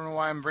don't know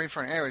why I'm brain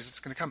farting. Anyways, it's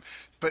going to come.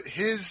 But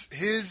his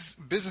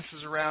business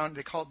is around,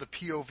 they call it the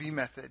POV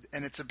method,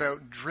 and it's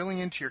about drilling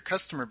into your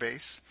customer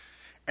base.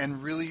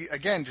 And really,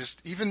 again,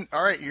 just even,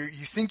 all right, you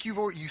think you've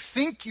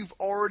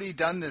already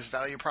done this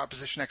value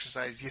proposition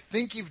exercise. You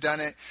think you've done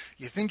it.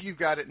 You think you've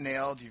got it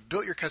nailed. You've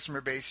built your customer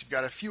base. You've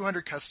got a few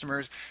hundred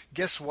customers.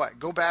 Guess what?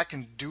 Go back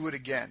and do it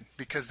again,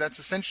 because that's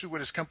essentially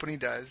what his company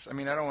does. I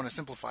mean, I don't want to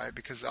simplify it,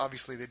 because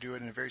obviously they do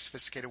it in a very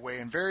sophisticated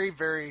way and very,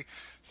 very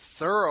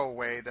thorough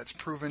way that's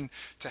proven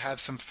to have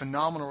some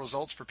phenomenal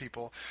results for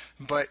people.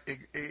 But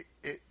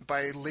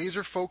by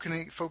laser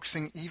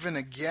focusing even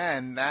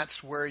again,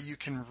 that's where you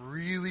can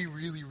really,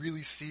 really,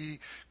 really see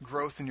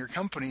growth in your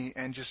company,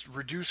 and just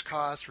reduce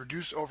costs,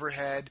 reduce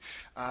overhead,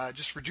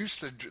 just reduce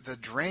the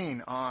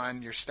drain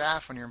on your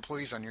staff, on your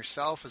employees, on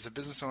yourself as a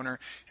business owner,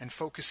 and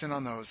focus in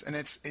on those. And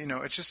it's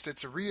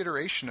a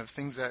reiteration of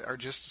things that are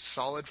just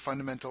solid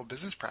fundamental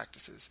business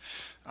practices.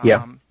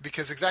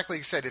 Because exactly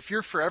like you said, if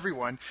you're for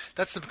everyone,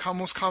 that's the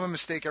most common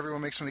mistake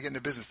everyone makes when they get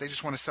into business. They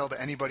just want to sell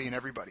to anybody and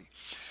everybody.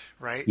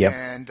 Right? Yep.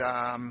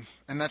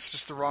 And that's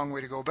just the wrong way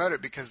to go about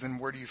it, because then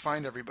where do you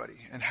find everybody?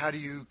 And how do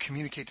you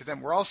communicate to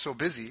them? We're all so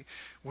busy.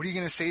 What are you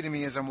going to say to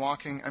me as I'm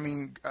walking? I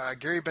mean,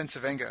 Gary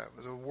Bencivenga,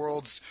 the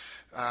world's,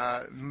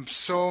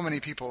 so many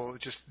people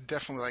just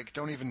definitely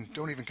don't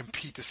even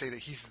compete to say that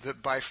he's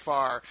by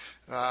far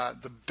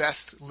the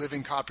best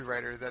living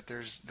copywriter that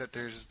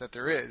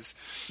there is.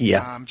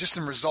 Yeah. Just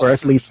in results. Or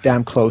at least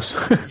damn close.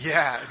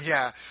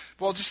 Yeah.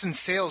 Well, just in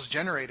sales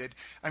generated.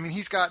 I mean,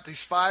 he's got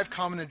these 5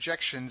 common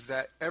objections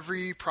that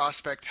every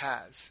prospect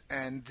has,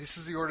 and this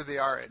is the order they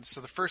are in.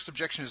 So the first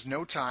objection is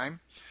no time.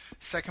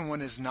 Second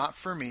one is not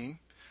for me.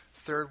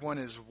 Third one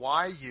is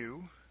why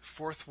you.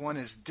 fourth one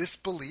is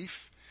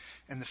disbelief,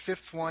 and the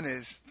fifth one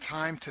is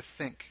time to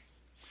think.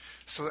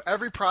 So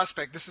every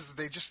prospect, this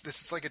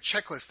is like a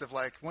checklist of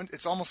like,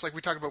 it's almost like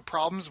we talk about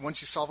problems.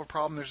 Once you solve a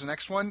problem, there's the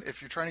next one.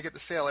 If you're trying to get the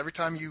sale, every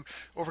time you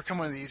overcome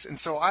one of these. And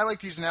so I like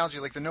to use an analogy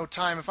like the no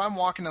time. If I'm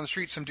walking down the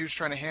street, some dude's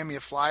trying to hand me a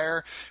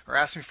flyer or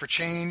ask me for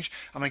change,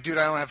 I'm like, dude,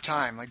 I don't have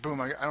time. Like,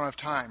 boom, I don't have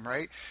time,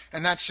 right?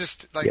 And that's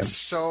just like,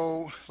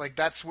 so like,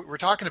 that's what we're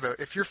talking about.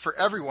 If you're for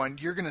everyone,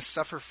 you're going to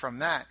suffer from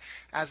that,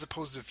 as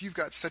opposed to if you've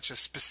got such a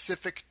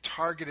specific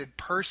targeted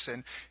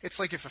person. It's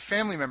like if a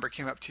family member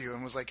came up to you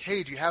and was like,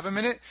 hey, do you have a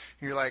minute?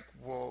 And you're like,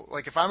 well,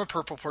 like if I'm a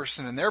purple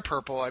person and they're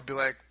purple, I'd be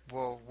like,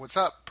 well, what's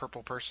up,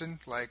 purple person?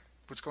 Like,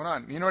 what's going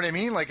on? You know what I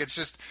mean? Like, it's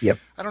just,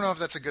 I don't know if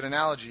that's a good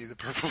analogy, the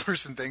purple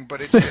person thing,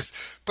 but it's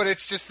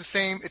just the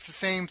same. It's the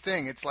same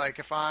thing. It's like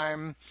if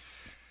I'm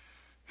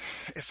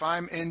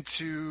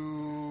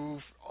into,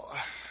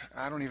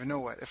 I don't even know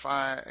what.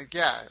 I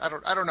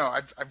don't know.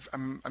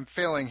 I'm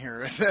failing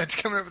here. It's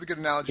coming up with a good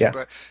analogy,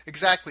 but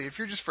exactly. If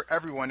you're just for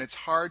everyone, it's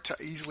hard to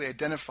easily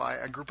identify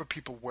a group of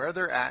people where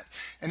they're at.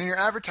 And in your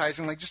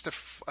advertising, like just a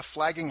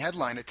flagging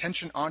headline,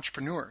 attention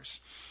entrepreneurs,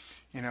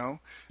 you know?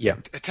 Yeah.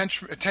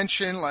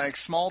 Attention, like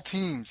small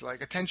teams,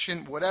 like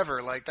attention,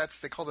 whatever. Like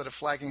they call that a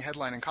flagging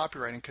headline in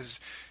copywriting, because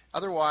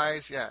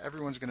otherwise,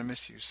 everyone's going to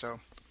miss you. So.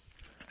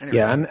 Anyway.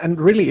 Yeah,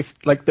 and really, if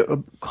like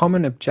the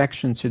common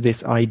objection to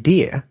this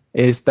idea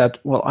is that,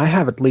 well, I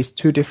have at least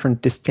two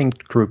different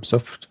distinct groups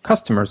of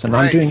customers, and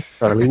I'm doing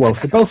fairly well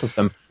for both of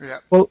them.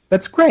 Well,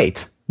 that's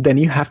great. Then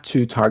you have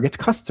two target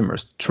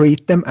customers.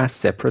 Treat them as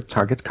separate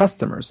target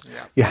customers.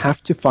 You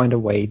have to find a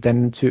way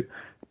then to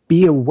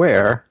be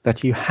aware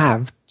that you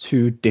have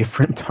two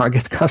different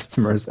target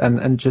customers,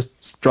 and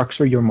just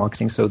structure your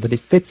marketing so that it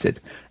fits it.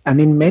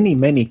 And in many,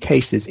 many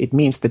cases, it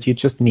means that you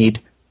just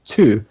need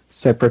two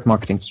separate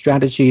marketing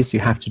strategies. You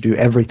have to do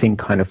everything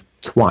kind of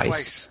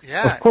twice.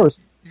 Of course,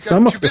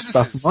 some of the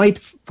stuff might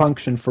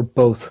function for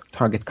both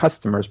target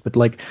customers, but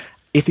like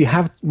if you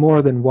have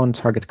more than one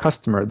target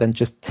customer, then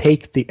just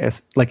have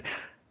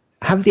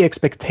the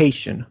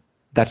expectation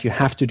that you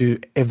have to do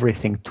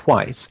everything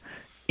twice.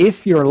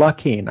 If you're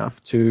lucky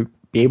enough to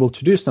be able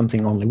to do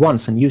something only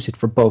once and use it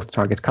for both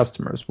target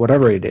customers,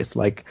 whatever it is,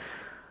 like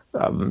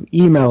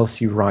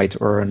emails you write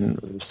or a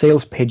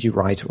sales page you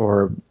write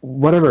or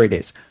whatever it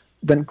is,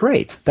 then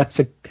great. That's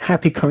a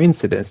happy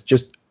coincidence.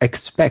 Just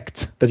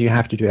expect that you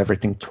have to do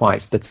everything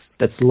twice.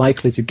 That's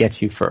likely to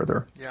get you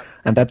further.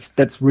 And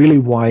that's really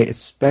why,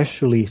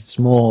 especially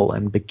small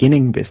and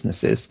beginning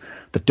businesses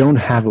that don't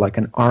have like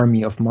an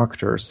army of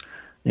marketers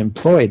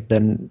employed,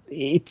 then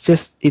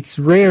it's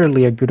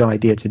rarely a good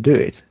idea to do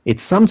it.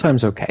 It's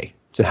sometimes okay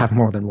to have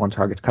more than one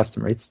target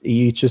customer.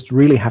 You just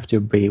really have to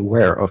be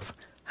aware of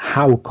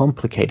how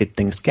complicated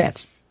things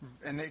get.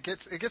 And it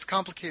gets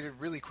complicated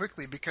really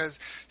quickly, because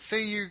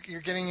say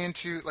you're getting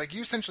into, like,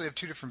 you essentially have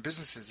two different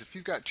businesses. If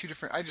you've got two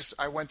different,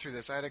 I went through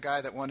this. I had a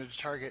guy that wanted to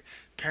target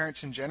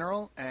parents in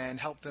general and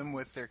help them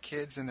with their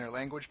kids and their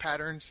language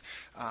patterns.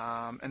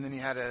 And then he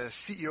had a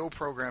CEO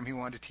program he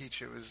wanted to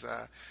teach. It was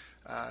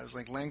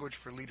like language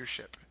for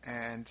leadership,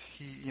 and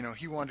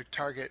he wanted to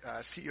target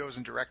CEOs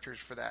and directors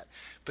for that.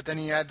 But then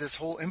he had this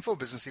whole info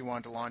business he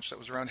wanted to launch that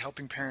was around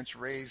helping parents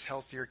raise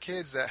healthier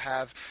kids that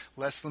have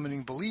less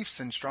limiting beliefs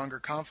and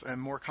stronger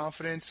and more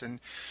confidence, and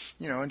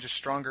and just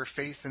stronger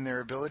faith in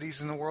their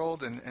abilities in the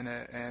world.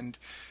 And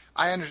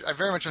I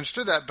very much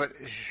understood that, but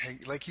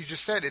like you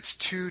just said, it's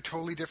two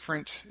totally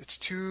different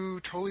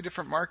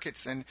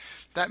markets, and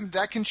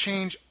that can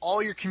change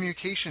all your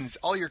communications,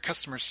 all your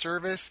customer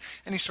service,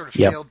 any sort of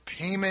failed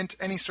payment,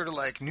 any sort of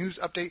like news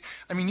update.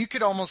 I mean, you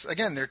could almost,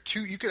 again,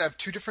 you could have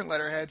two different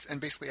letterheads and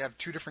basically have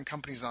two different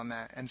companies on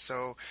that. And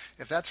so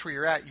if that's where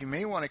you're at, you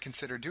may want to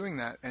consider doing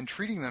that and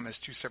treating them as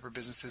two separate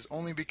businesses,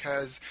 only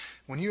because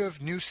when you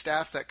have new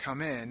staff that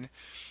come in,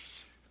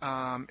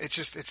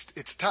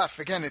 it's tough.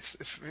 Again,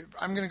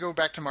 I'm going to go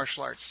back to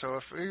martial arts. So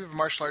if you have a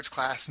martial arts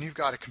class and you've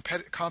got a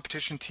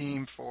competition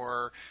team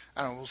for,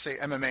 I don't know, we'll say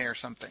MMA or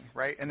something,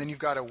 right? And then you've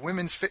got a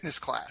women's fitness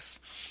class.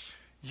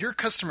 Your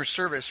customer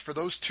service for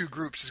those two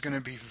groups is going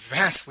to be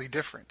vastly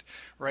different,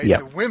 right?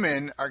 The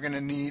women are going to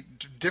need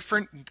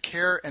different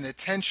care and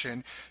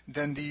attention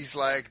than these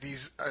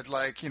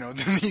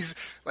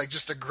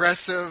just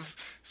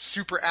aggressive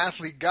super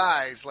athlete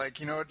guys,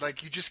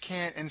 you just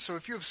can't. And so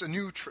if you have a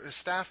new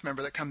staff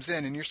member that comes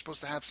in and you're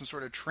supposed to have some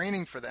sort of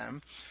training for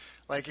them,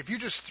 like if you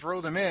just throw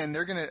them in,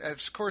 they're going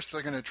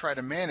to try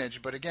to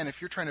manage. But again,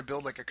 if you're trying to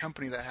build like a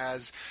company that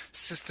has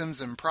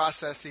systems and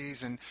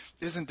processes and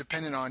isn't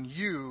dependent on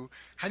you,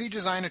 how do you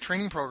design a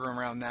training program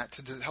around that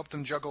to help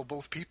them juggle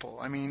both people?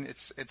 I mean,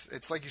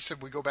 it's like you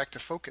said, we go back to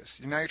focus.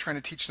 Now you're trying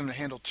to teach them to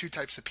handle two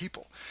types of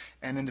people.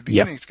 And in the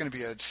beginning, it's going to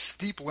be a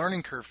steep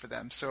learning curve for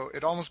them. So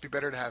it'd almost be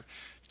better to have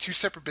two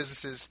separate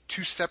businesses,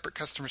 two separate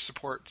customer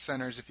support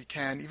centers if you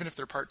can, even if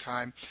they're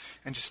part-time,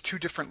 and just two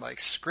different like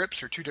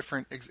scripts or two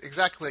different,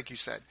 exactly like you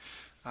said.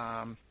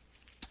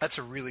 That's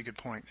a really good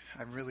point.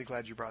 I'm really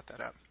glad you brought that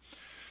up.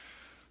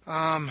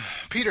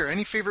 Peter,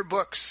 any favorite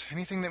books?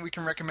 Anything that we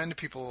can recommend to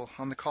people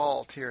on the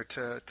call here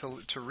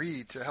to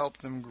read to help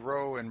them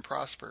grow and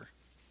prosper?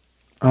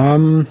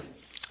 Um,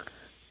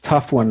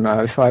 Tough one.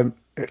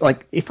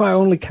 If I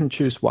only can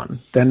choose one,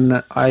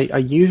 then I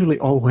usually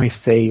always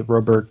say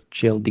Robert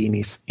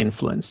Cialdini's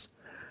Influence.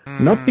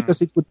 Not Mm,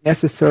 because it would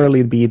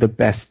necessarily be the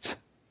best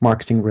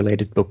marketing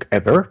related book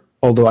ever,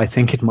 although I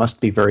think it must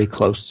be very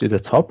close to the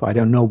top. I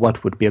don't know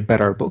what would be a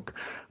better book,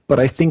 but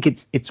I think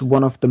it's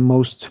one of the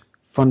most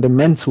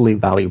fundamentally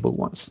valuable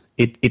ones.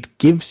 It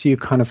gives you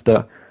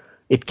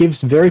it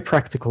gives very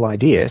practical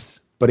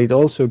ideas, but it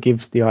also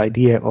gives the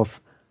idea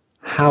of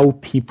how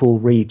people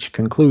reach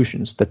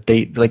conclusions that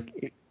they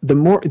like. The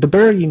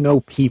better you know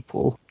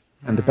people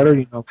and the better mm,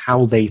 you know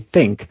how they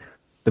think,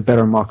 the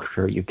better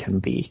marketer you can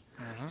be.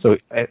 mhm. So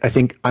I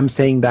think I'm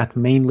saying that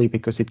mainly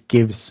because it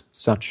gives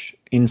such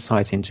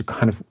insight into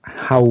kind of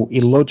how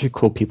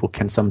illogical people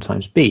can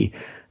sometimes be.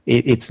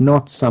 It's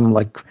not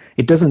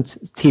it doesn't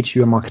teach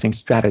you a marketing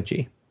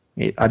strategy.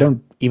 I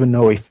don't even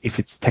know if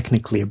it's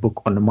technically a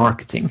book on the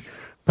marketing,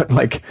 but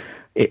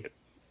it,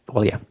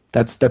 well, yeah,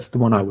 that's the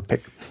one I would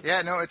pick.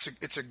 Yeah, no,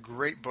 it's a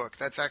great book.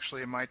 That's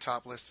actually in my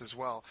top list as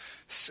well.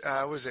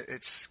 What is it?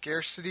 It's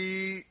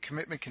scarcity,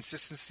 commitment,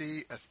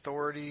 consistency,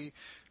 authority,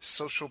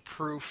 social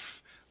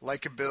proof,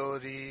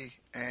 likability,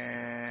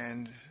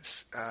 and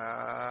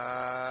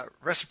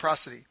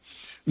reciprocity.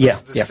 Yeah,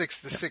 Those are the yeah,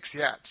 six, the yeah. six,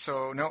 yeah.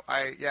 So no,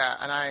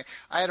 and I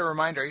had a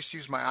reminder. I used to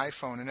use my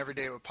iPhone, and every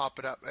day it would pop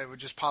it up. It would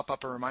just pop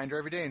up a reminder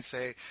every day and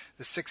say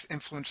the six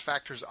influence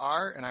factors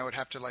are, and I would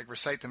have to like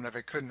recite them. And if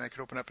I couldn't, I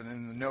could open up and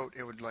in the note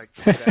it would like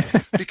say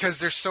that because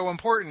they're so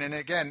important. And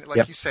again, like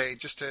Yep, you say,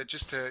 just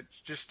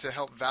to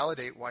help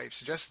validate why you've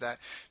suggested that,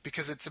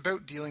 because it's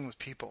about dealing with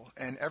people,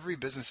 and every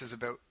business is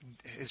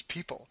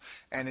people,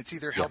 and it's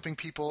either yeah. helping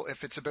people.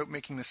 If it's about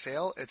making the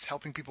sale, it's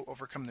helping people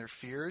overcome their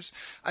fears.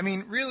 I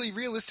mean, really,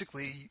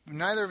 realistically,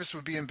 neither of us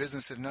would be in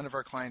business if none of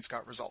our clients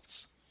got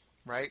results,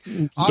 right?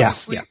 Yeah,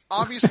 yeah.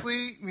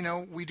 Obviously,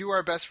 we do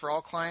our best for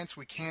all clients.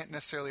 We can't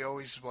necessarily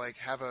always like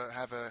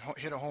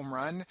hit a home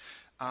run.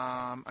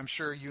 I'm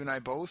sure you and I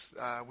both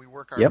we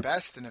work our Yep.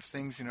 best, and if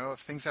things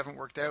haven't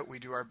worked out, we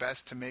do our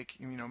best to make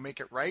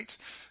it right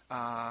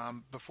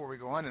before we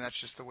go on, and that's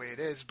just the way it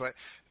is. But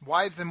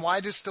why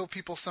do some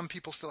people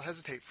still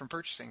hesitate from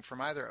purchasing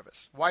from either of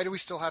us? Why do we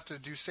still have to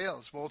do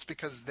sales? Well, it's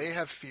because they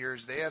have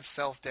fears, they have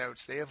self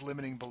doubts, they have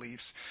limiting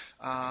beliefs.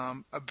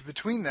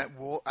 Between that,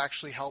 will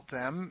actually help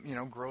them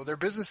grow their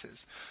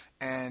businesses.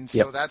 And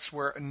so Yep. that's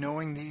where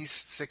knowing these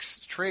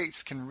six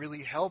traits can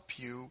really help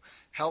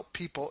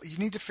people. You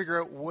need to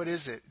figure out, what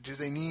is it? Do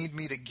they need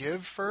me to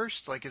give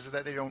first? Like, is it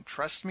that they don't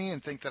trust me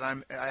and think that I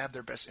have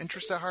their best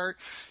interest at heart?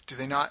 Do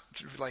they not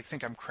like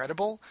think I'm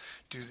credible?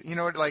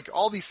 Like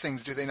all these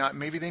things, do they not,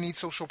 maybe they need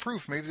social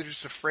proof. Maybe they're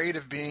just afraid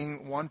of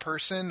being one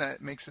person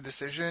that makes a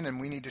decision and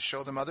we need to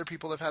show them other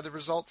people have had the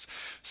results.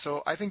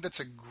 So I think that's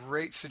a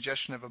great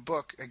suggestion of a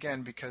book,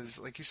 again, because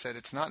like you said,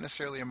 it's not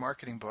necessarily a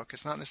marketing book.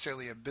 It's not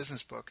necessarily a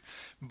business book,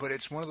 but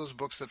it's one of those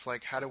books that's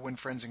like how to win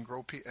friends and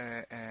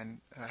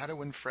how to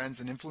win friends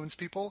and influence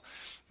people,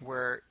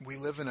 where we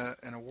live in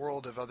a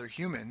world of other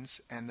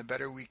humans, and the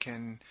better we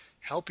can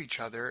help each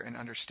other and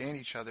understand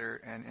each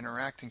other and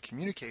interact and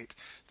communicate,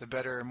 the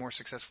better and more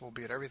successful we'll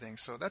be at everything.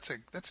 So that's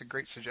a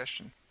great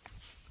suggestion.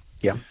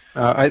 Yeah.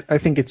 I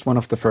think it's one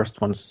of the first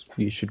ones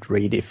you should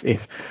read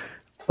if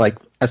like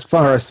as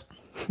far as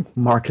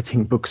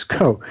marketing books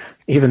go,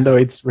 even though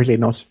it's really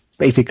not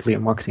basically a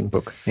marketing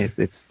book,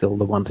 it's still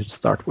the one to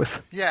start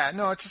with. Yeah,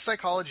 no, it's a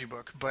psychology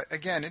book, but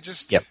again, it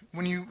just Yep.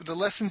 the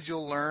lessons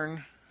you'll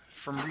learn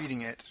from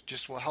reading it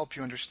just will help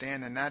you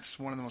understand, and that's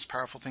one of the most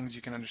powerful things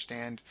you can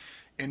understand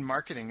in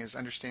marketing, is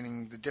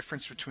understanding the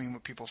difference between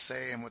what people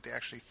say and what they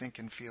actually think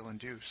and feel and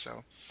do.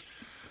 So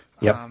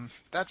Yep.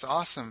 that's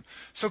awesome.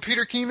 So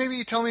Peter, can you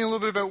maybe tell me a little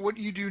bit about what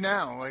you do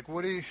now? Like,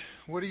 what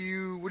are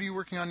you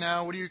working on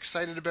now? What are you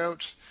excited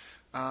about?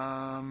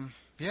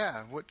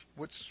 Yeah,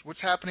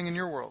 what's happening in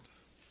your world?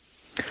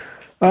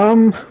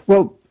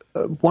 Well,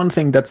 one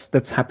thing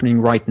that's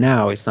happening right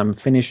now is I'm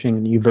finishing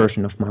a new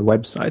version of my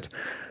website.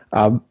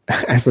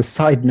 As a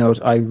side note,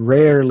 I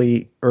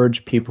rarely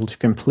urge people to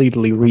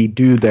completely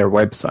redo their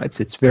websites.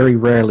 It's very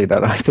rarely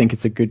that I think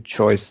it's a good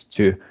choice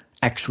to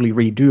actually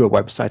redo a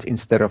website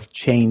instead of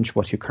change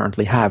what you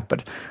currently have.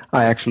 But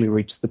I actually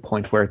reached the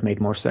point where it made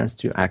more sense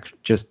to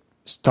just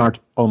start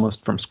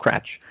almost from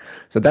scratch.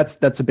 So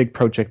that's a big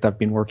project I've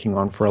been working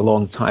on for a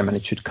long time, and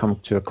it should come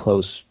to a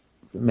close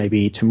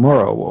maybe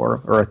tomorrow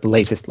or at the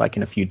latest, like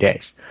in a few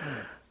days.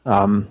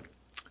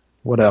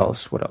 What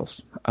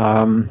else?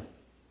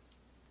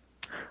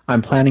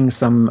 I'm planning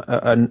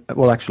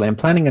I'm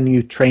planning a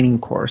new training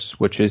course,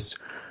 which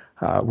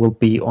will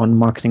be on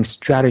marketing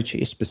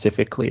strategy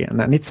specifically,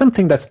 and it's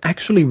something that's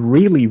actually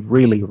really,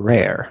 really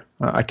rare.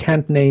 I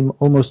can't name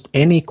almost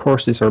any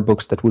courses or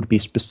books that would be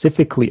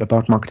specifically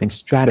about marketing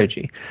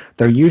strategy.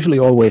 They're usually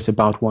always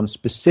about one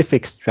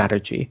specific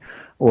strategy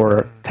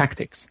or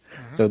tactics.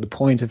 Mm-hmm. So the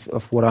point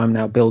of what I'm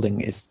now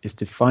building is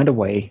to find a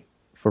way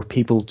for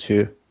people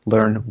to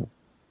learn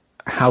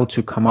how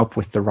to come up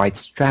with the right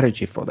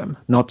strategy for them.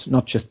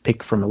 Not just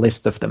pick from a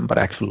list of them, but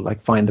actually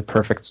like find the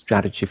perfect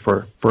strategy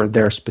for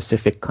their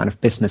specific kind of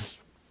business,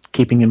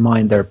 keeping in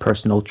mind their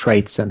personal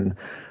traits and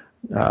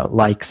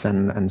likes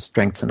and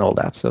strengths and all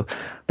that. So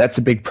that's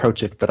a big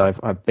project that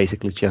I've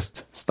basically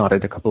just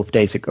started a couple of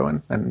days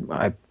ago, and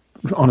I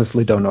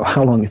honestly don't know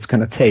how long it's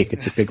going to take.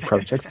 It's a big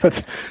project,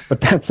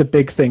 but that's a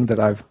big thing that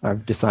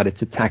I've decided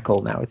to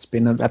tackle now. It's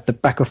been at the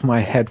back of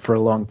my head for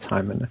a long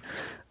time, and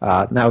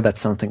now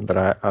that's something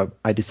that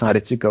I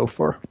decided to go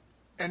for.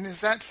 And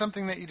is that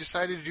something that you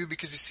decided to do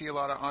because you see a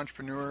lot of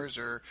entrepreneurs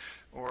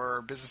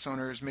or business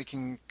owners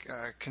making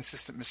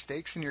consistent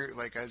mistakes in your,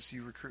 like, as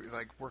you recruit,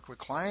 like, work with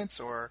clients,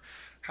 or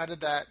how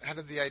did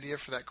the idea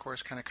for that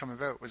course kind of come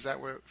about? Was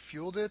that what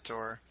fueled it,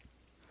 or?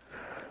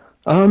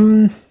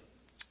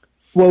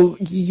 Well,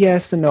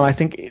 yes and no. I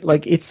think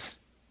like it's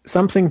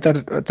something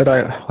that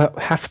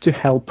I have to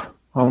help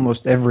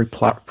almost every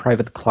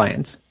private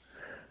client,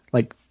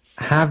 like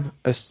have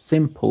a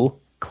simple,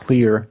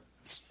 clear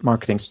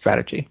marketing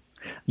strategy.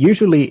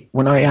 Usually,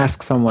 when I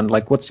ask someone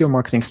like, "What's your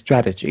marketing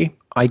strategy?"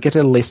 I get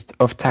a list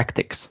of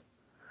tactics.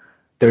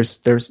 There's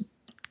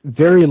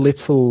very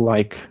little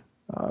like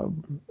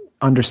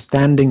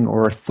understanding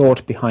or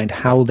thought behind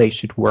how they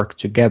should work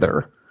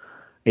together.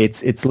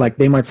 It's like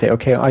they might say,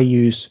 "Okay, I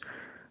use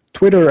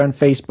Twitter and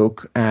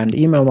Facebook and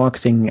email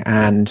marketing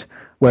and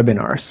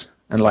webinars,"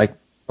 and like,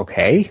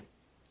 okay,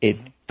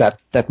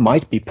 that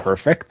might be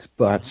perfect,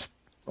 but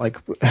like,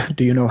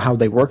 do you know how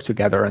they work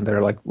together? And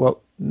they're like,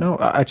 well, no,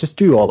 I just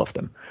do all of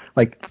them.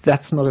 Like,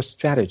 that's not a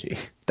strategy.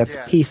 That's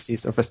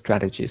pieces of a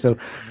strategy. So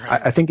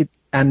Right. I think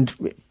and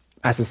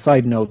as a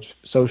side note,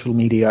 social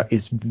media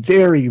is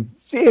very,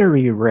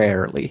 very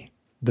rarely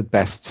the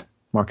best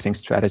marketing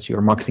strategy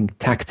or marketing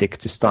tactic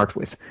to start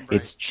with. Right.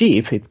 It's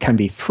cheap, it can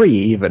be free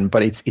even,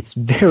 but it's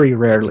very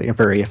rarely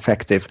very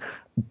effective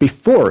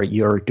before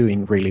you're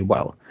doing really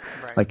well.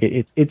 Right. Like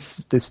it's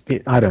this.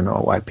 I don't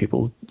know why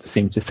people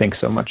seem to think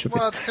so much of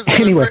Well, it. it's because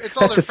Anyway, it's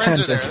all that's their a friends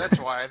are there. tangent.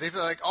 That's why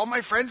they're like, all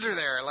my friends are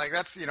there. Like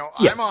that's Yeah.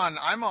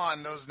 I'm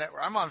on those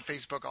network. I'm on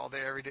Facebook all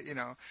day every day.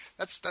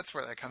 That's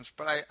where that comes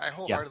from. But I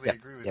wholeheartedly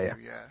agree with you.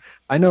 Yeah.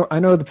 I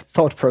know the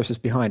thought process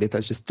behind it. I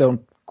just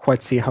don't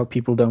quite see how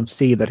people don't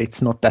see that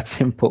it's not that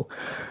simple.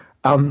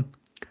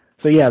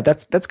 So yeah,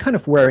 that's kind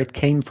of where it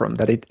came from.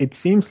 That it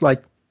seems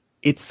like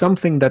it's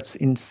something that's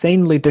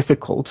insanely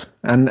difficult.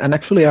 And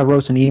actually, I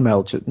wrote an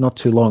email not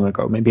too long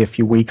ago, maybe a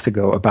few weeks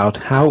ago, about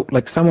how,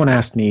 like, someone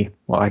asked me.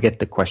 Well, I get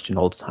the question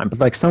all the time, but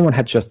like someone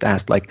had just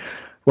asked, like,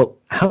 well,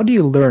 how do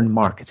you learn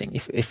marketing?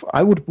 If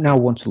I would now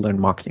want to learn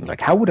marketing,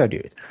 like, how would I do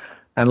it?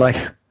 And like,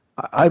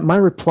 my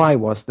reply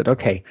was that,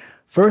 okay,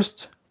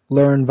 first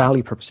learn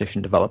value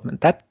proposition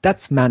development.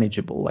 That's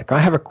manageable. Like, I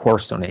have a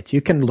course on it.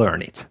 You can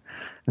learn it.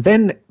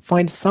 Then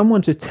find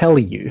someone to tell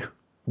you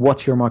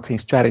what your marketing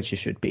strategy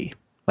should be.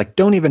 Like,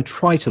 don't even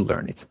try to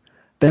learn it.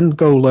 Then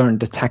go learn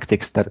the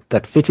tactics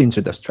that fit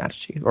into the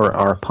strategy or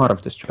are part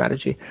of the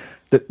strategy.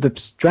 The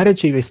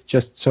strategy is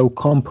just so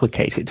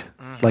complicated.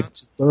 Like,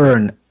 to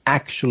learn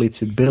actually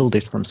to build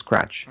it from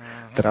scratch.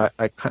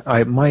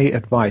 That my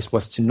advice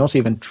was to not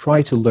even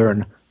try to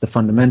learn the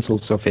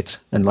fundamentals of it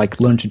and like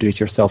learn to do it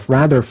yourself.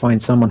 Rather,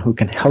 find someone who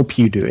can help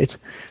you do it.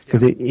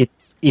 Because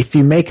if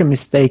you make a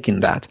mistake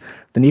in that,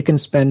 then you can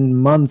spend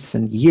months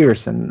and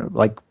years and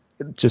like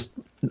just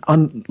an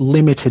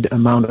unlimited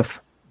amount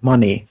of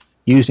money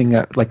using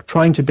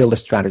trying to build a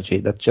strategy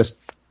that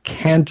just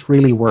can't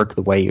really work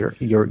the way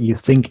you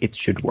think it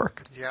should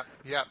work.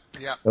 Yeah.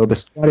 So the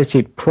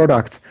strategy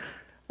product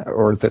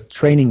or the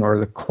training or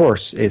the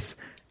course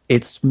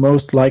it's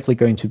most likely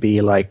going to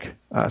be like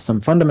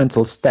some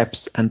fundamental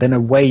steps and then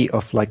a way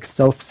of like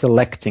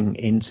self-selecting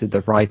into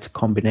the right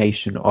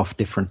combination of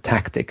different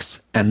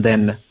tactics and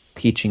then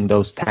teaching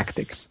those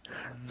tactics.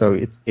 So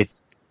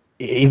it's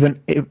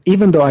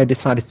even though I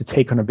decided to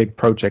take on a big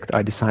project,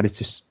 I decided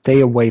to stay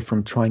away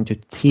from trying to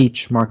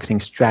teach marketing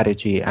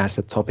strategy as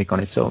a topic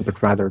on its own,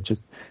 but rather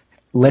just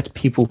let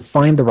people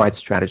find the right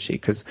strategy,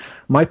 because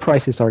my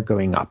prices are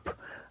going up.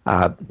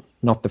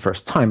 Not the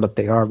first time, but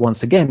they are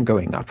once again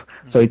going up.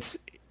 So it's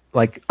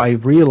like I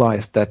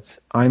realized that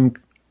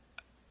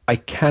I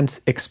can't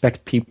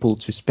expect people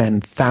to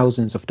spend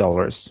thousands of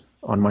dollars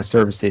on my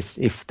services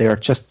if they're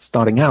just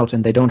starting out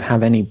and they don't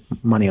have any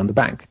money on the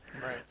bank.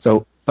 Right.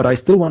 So, but I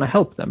still want to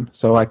help them.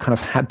 So I kind of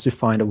had to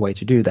find a way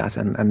to do that.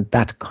 And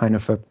that kind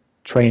of a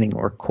training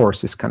or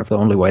course is kind of the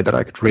only way that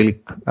I could really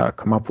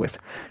come up with.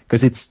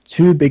 Because it's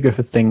too big of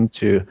a thing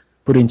to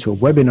put into a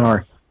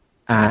webinar,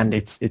 and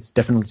it's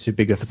definitely too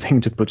big of a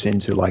thing to put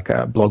into like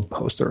a blog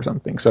post or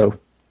something. So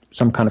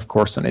some kind of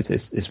course on it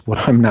is what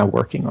I'm now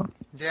working on.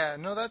 Yeah,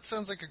 no, that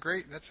sounds like a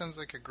great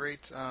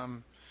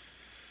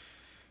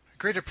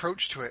great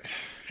approach to it.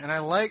 And I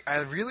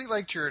really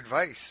liked your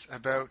advice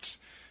about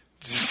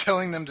just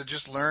telling them to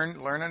just learn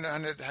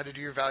how to do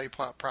your value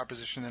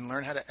proposition and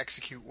learn how to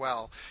execute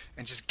well,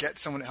 and just get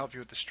someone to help you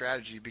with the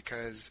strategy,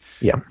 because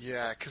you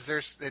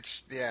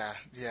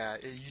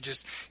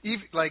just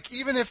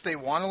even if they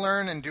want to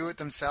learn and do it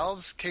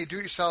themselves, okay, do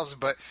it yourselves,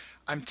 but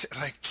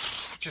like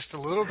just a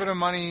little bit of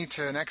money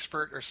to an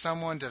expert or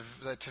someone to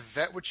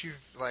vet what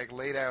you've like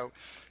laid out.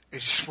 It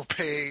just will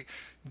pay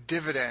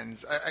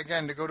dividends.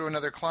 Again, to go to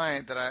another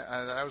client that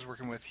I was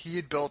working with, he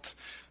had built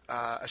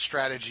a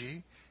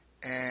strategy,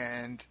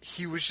 and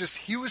he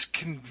was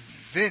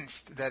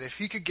convinced that if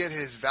he could get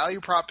his value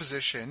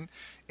proposition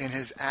in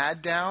his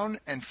ad down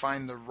and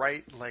find the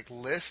right like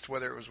list,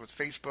 whether it was with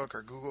Facebook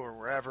or Google or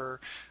wherever,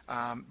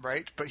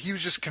 right? But he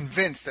was just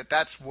convinced that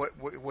that's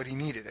what he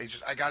needed.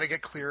 I got to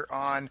get clear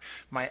on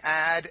my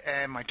ad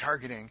and my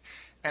targeting.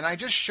 And I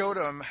just showed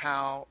him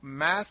how,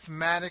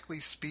 mathematically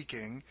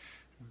speaking,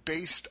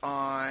 based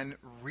on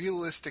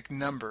realistic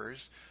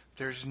numbers,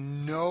 there's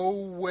no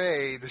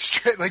way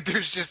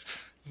there's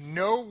just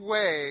no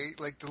way,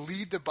 like the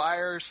lead to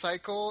buyer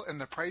cycle and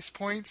the price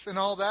points and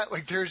all that,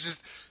 like there's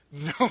just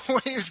no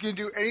way he was going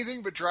to do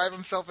anything but drive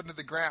himself into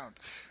the ground.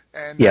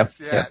 And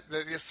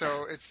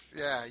so it's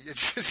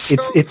just so...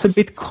 It's a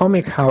bit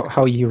comic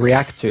how you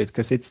react to it,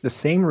 because it's the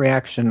same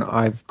reaction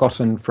I've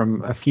gotten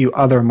from a few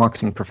other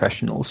marketing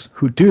professionals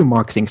who do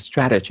marketing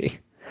strategy.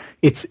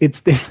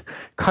 It's this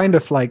kind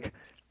of like,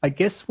 I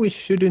guess we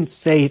shouldn't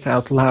say it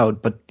out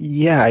loud, but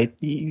yeah,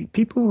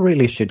 people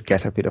really should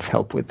get a bit of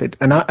help with it.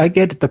 And I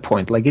get the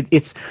point. Like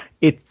it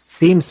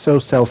seems so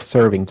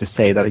self-serving to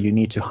say that you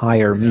need to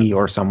hire me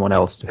or someone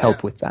else to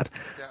help with that.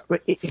 Yeah.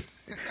 But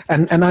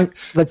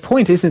the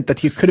point isn't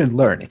that you couldn't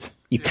learn it.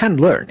 You can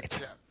learn it.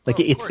 Yeah. Like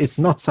Well, it's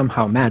not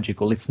somehow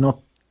magical. It's not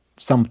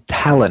some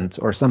talent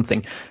or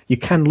something. You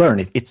can learn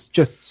it. It's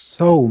just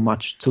so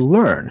much to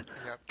learn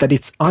that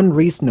it's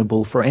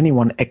unreasonable for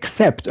anyone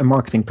except a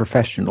marketing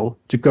professional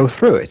to go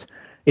through it.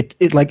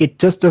 It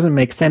just doesn't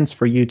make sense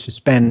for you to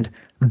spend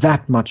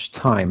that much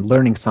time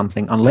learning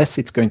something unless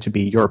it's going to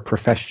be your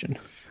profession.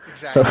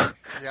 Exactly. So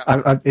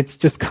it's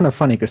just kind of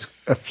funny because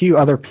a few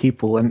other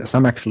people, and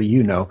some actually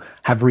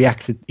have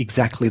reacted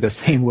exactly the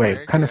same way.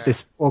 Kind of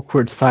this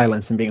awkward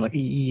silence and being like,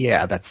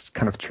 yeah, that's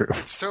kind of true.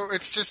 So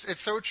it's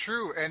so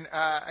true. And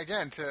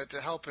again,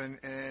 to help and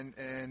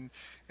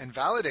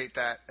validate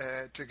that,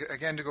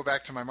 to go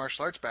back to my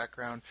martial arts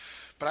background,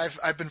 but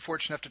I've been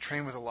fortunate enough to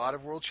train with a lot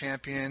of world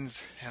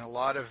champions and a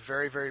lot of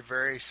very, very,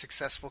 very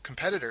successful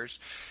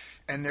competitors.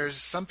 And there's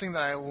something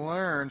that I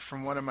learned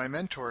from one of my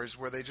mentors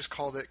where they just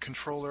called it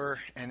controller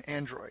and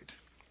android.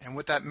 And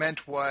what that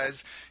meant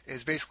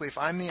is basically if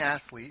I'm the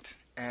athlete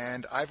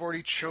and I've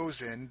already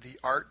chosen the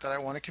art that I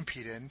want to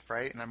compete in,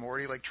 right? And I'm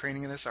already like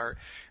training in this art,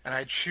 and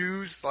I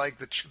choose like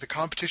the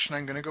competition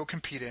I'm going to go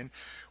compete in.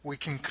 We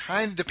can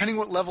kind of, depending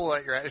what level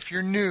that you're at, if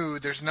you're new,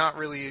 there's not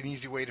really an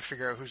easy way to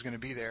figure out who's going to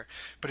be there.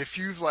 But if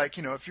you've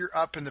if you're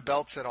up in the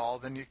belts at all,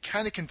 then you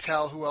kind of can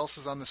tell who else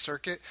is on the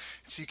circuit.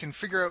 So you can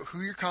figure out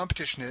who your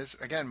competition is.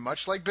 Again,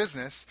 much like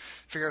business,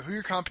 figure out who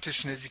your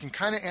competition is. You can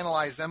kind of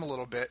analyze them a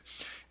little bit.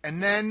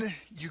 And then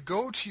you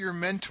go to your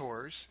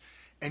mentors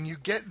and you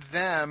get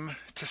them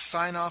to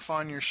sign off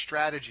on your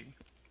strategy.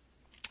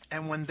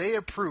 And when they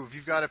approve,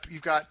 you've got at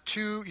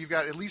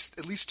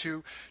least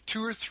two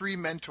or three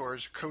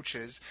mentors,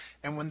 coaches,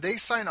 and when they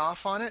sign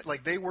off on it,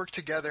 like they work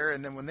together,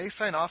 and then when they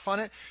sign off on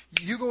it,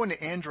 you go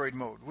into Android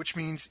mode, which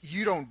means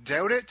you don't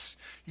doubt it,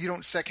 you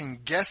don't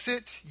second guess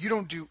it, you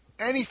don't do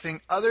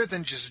anything other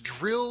than just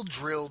drill, get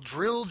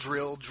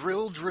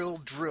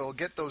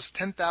those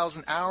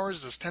 10,000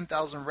 hours, those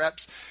 10,000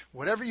 reps,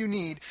 whatever you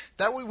need.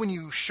 That way when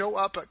you show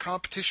up at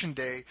competition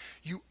day,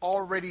 you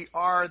already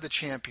are the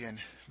champion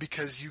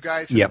because you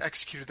guys have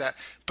executed that.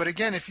 But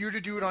again, if you were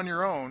to do it on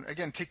your own,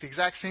 again, take the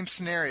exact same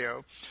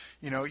scenario.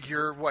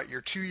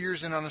 You're 2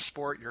 years in on a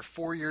sport, you're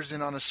 4 years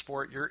in on a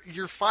sport, you're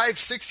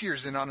 5-6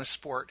 years in on a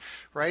sport,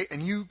 right?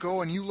 And you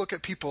go and you look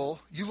at people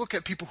who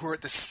are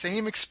at the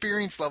same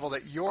experience level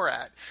that you're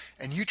at,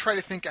 and you try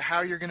to think of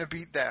how you're going to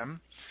beat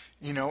them,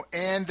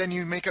 and then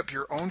you make up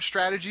your own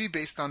strategy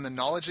based on the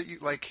knowledge that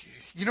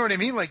you know what I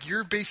mean? Like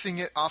you're basing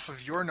it off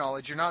of your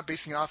knowledge. You're not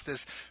basing it off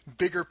this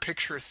bigger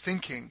picture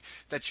thinking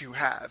that you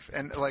have.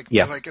 And so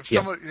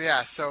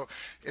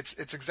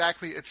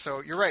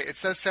so you're right. It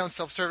does sound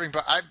self-serving,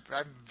 but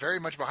I'm very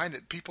much behind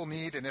it. People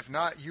need, and if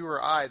not you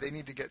or I, they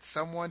need to get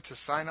someone to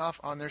sign off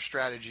on their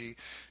strategy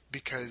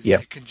because you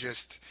can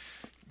just,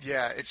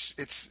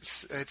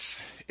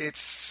 it's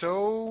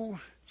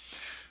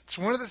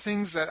one of the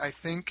things that I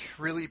think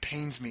really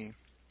pains me.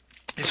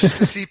 It's just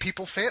to see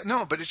people fail.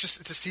 No, but it's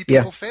just to see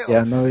people fail.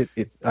 Yeah, no,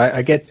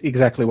 I get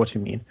exactly what you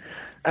mean.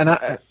 And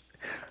I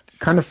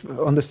kind of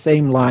on the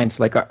same lines,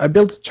 like I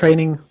built a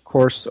training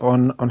course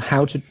on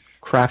how to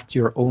craft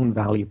your own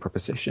value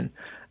proposition.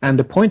 And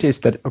the point is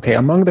that, okay,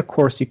 among the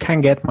course, you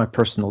can get my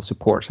personal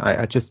support.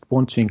 I just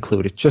want to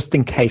include it just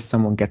in case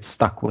someone gets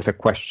stuck with a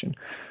question.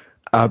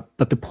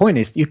 But the point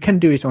is you can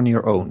do it on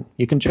your own.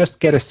 You can just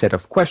get a set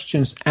of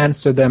questions,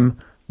 answer them,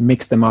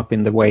 mix them up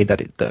in the way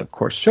that the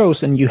course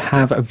shows, and you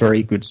have a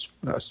very good,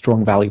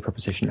 strong value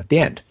proposition at the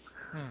end.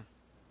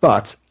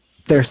 But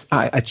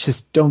I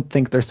just don't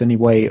think there's any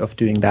way of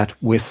doing that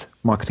with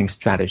marketing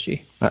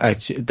strategy.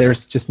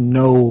 There's just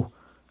no.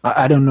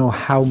 I don't know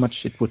how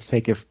much it would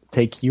take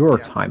your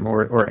time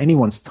or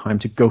anyone's time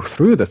to go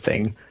through the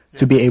thing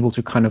to be able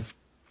to kind of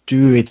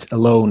do it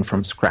alone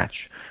from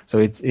scratch. So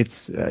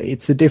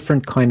it's a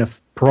different kind of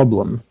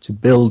problem to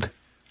build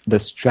the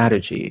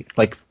strategy.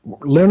 Like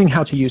learning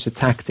how to use a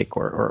tactic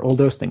or all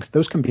those things,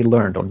 those can be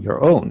learned on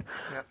your own.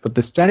 Yep. But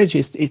the strategy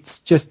it's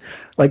just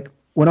like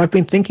when I've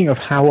been thinking of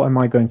how am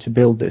I going to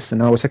build this,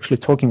 and I was actually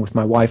talking with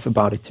my wife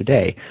about it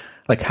today,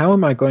 like how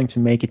am I going to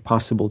make it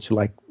possible to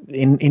like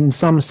in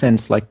some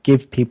sense like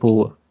give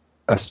people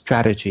a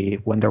strategy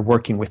when they're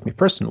working with me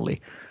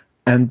personally.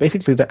 And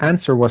basically the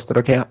answer was that,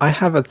 okay, I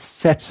have a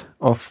set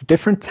of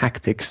different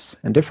tactics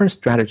and different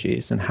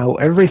strategies and how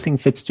everything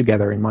fits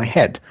together in my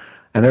head.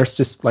 And there's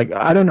just like,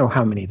 I don't know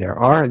how many there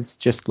are. It's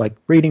just like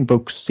reading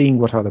books, seeing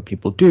what other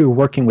people do,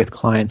 working with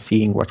clients,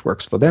 seeing what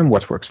works for them,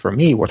 what works for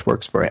me, what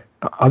works for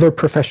other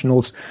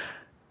professionals.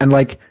 And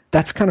like,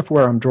 that's kind of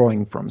where I'm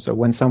drawing from. So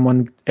when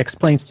someone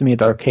explains to me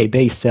that, okay,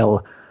 they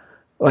sell,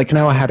 like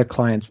now I had a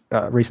client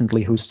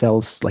recently who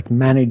sells like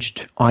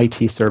managed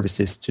IT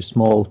services to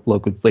small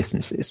local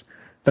businesses.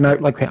 Then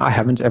I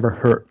haven't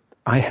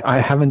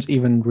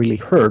even really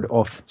heard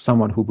of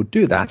someone who would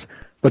do that.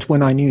 But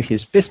when I knew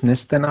his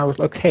business, then I was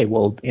like, okay,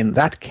 well, in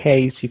that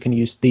case, you can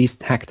use these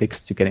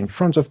tactics to get in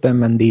front of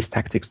them and these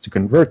tactics to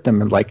convert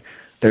them. And like,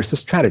 there's a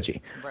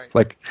strategy. Right.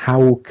 Like,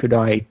 how could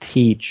I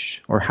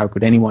teach, or how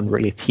could anyone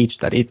really teach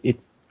that?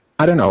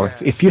 I don't know.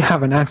 If you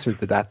have an answer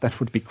to that, that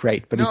would be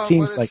great. But it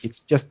seems like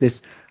it's just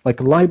this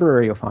like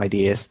library of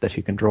ideas that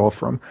you can draw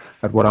from.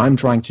 But what I'm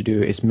trying to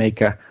do is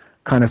make a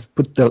kind of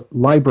put the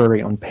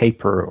library on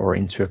paper or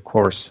into a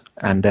course,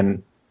 and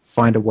then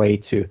find a way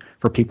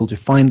for people to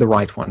find the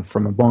right one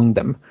from among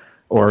them,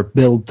 or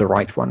build the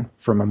right one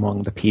from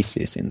among the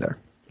pieces in there.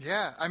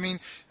 Yeah, I mean,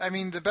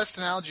 the best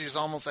analogy is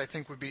almost, I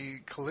think, would be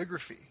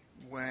calligraphy.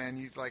 When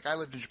you like, I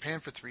lived in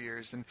Japan for 3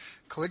 years, and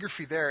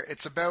calligraphy there,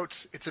 it's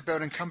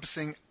about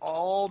encompassing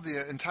all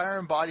the entire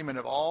embodiment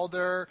of all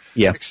their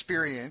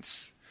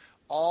experience,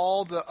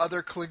 all the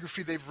other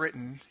calligraphy they've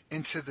written,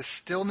 into the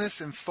stillness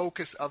and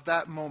focus of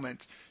that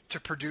moment to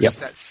produce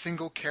that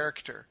single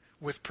character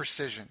with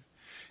precision.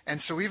 And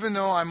so even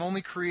though I'm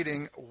only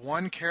creating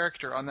one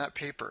character on that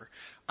paper,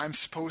 I'm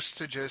supposed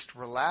to just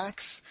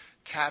relax,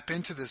 tap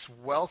into this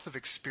wealth of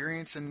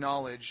experience and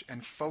knowledge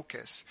and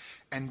focus,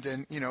 and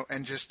then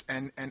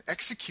and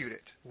execute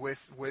it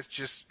with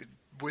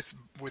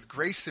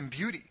grace and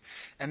beauty.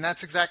 And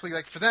that's exactly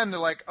like, for them, they're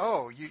like,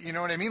 oh, you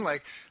know what I mean?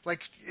 Like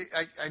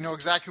I know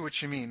exactly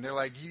what you mean. They're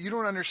like, you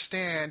don't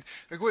understand.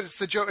 Like, what it's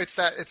the joke? It's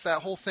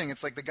that whole thing.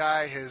 It's like the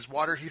guy, his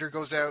water heater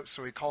goes out,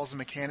 so he calls the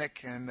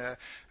mechanic, and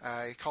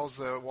he calls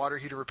the water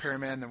heater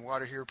repairman. The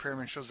water heater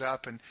repairman shows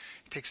up and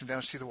he takes him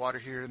down to see the water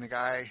heater, and the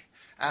guy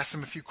asks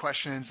him a few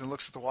questions and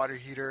looks at the water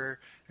heater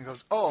and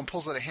goes, oh, and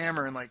pulls out a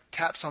hammer and like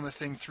taps on the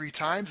thing 3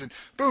 times, and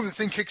boom, the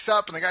thing kicks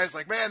up, and the guy's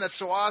like, man, that's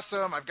so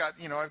awesome. I've got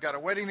a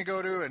wedding to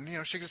go to, and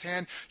shakes his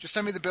hand, just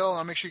send me the bill and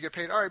I'll make sure you get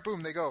paid. All right,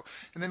 boom, they go.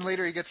 And then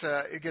later he gets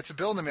a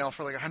bill in the mail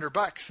for like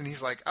 $100, and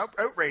he's like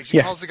outraged. He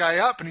calls the guy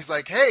up and he's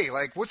like, hey,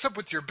 like, what's up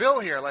with your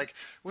bill here? Like,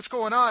 what's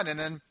going on? And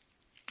then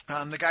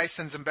the guy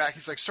sends him back.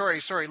 He's like, sorry,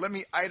 let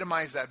me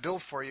itemize that bill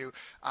for you.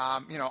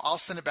 I'll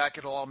send it back.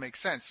 It'll all make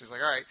sense. He's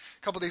like, all right.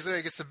 A couple days later,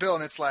 he gets the bill,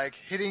 and it's like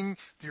hitting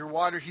your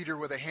water heater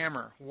with a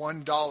hammer,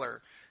 $1,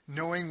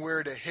 knowing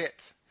where to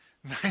hit,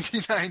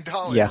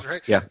 $99,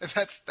 right? Yeah. And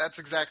that's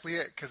exactly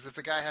it. Because if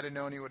the guy had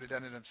known, he would have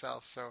done it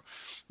himself. So,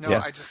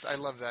 I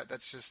love that.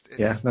 That's just,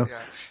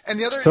 And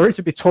the other, sorry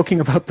to be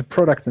talking about the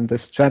product and the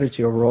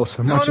strategy overall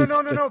so much. No.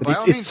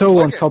 It's so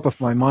on top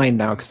of my mind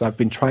now, because I've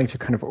been trying to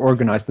kind of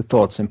organize the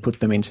thoughts and put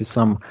them into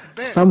some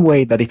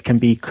way that it can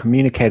be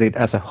communicated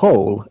as a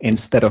whole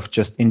instead of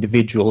just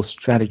individual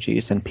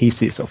strategies and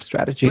pieces of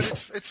strategies.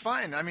 But it's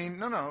fine. I mean,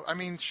 no. I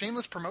mean,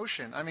 shameless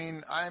promotion. I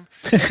mean,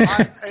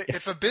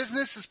 if a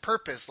business is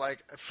purpose, like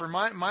for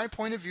my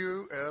point of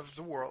view of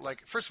the world,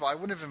 like, first of all, I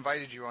wouldn't have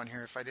invited you on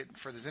here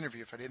for this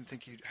interview if I didn't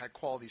think you had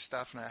quality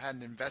stuff and I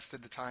hadn't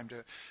invested the time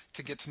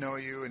to get to know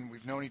you. And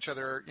we've known each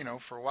other,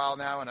 for a while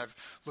now, and I've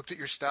looked at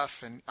your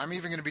stuff, and I'm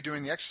even going to be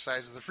doing the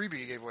exercise of the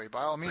freebie you gave away,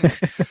 by all means.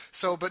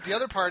 But the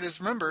other part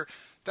is, remember,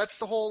 that's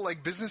the whole,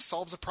 like, business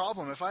solves a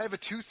problem. If I have a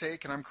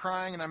toothache and I'm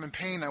crying and I'm in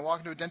pain, I walk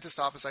into a dentist's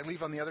office, I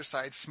leave on the other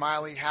side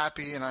smiley,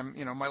 happy, and I'm,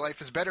 my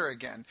life is better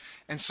again.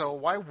 And so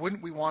why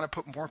wouldn't we want to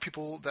put more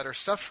people that are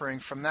suffering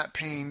from that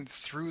pain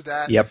through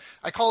that? Yep.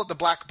 I call it the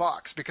black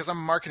box, because I'm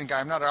a marketing guy.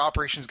 I'm not an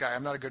operations guy.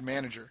 I'm not a good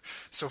manager.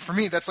 So for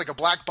me, that's like a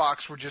black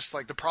box where just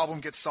like the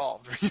problem gets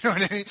solved. You know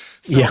what I mean?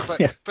 So,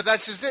 but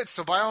that's just it.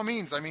 So by all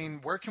means, I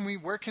mean, where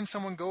can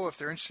someone go if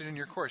they're interested in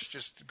your course?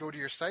 Just go to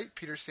your site,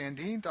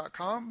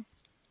 petersandeen.com.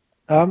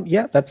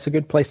 That's a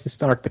good place to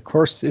start. The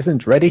course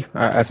isn't ready.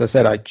 As I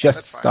said, I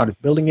just started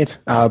building it.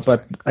 But fine.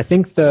 I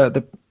think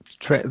the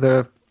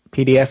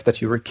PDF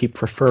that you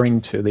keep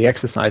referring to, the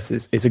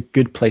exercises, is a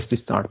good place to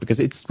start,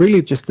 because it's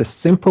really just a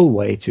simple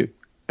way to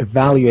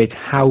evaluate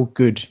how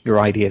good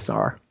your ideas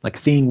are. Like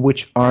seeing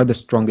which are the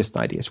strongest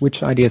ideas,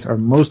 which ideas are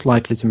most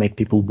likely to make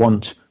people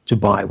want to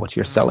buy what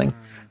you're selling.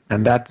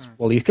 And that's,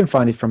 well, you can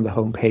find it from the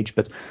homepage,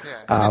 but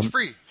and it's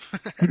free.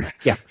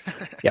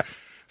 yeah.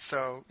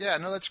 So, yeah,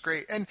 no, that's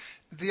great. And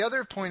the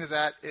other point of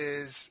that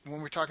is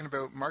when we're talking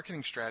about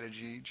marketing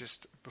strategy,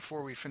 just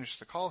before we finish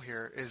the call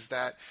here, is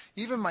that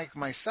even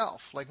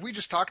myself, like we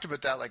just talked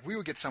about that, like we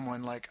would get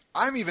someone like,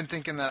 I'm even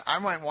thinking that I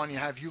might want to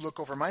have you look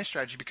over my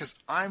strategy because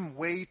I'm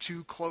way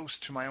too close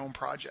to my own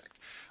project.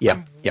 Yeah,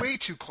 I'm yeah. way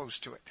too close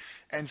to it.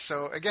 And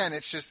so again,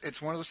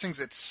 it's one of those things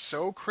that's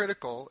so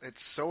critical,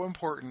 it's so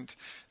important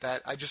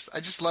that I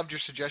just loved your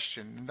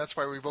suggestion. And that's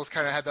why we both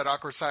kind of had that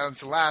awkward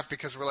silence and laugh,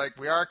 because we're like,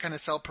 we are kind of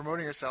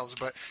self-promoting ourselves,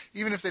 but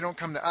even if they don't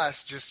come to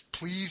us, just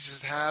please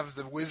just have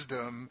the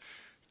wisdom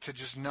to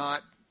just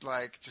not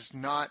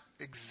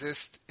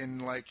exist in,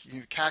 like,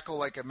 you cackle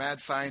like a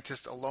mad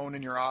scientist alone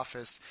in your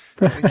office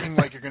thinking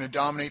like you're going to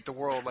dominate the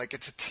world. Like,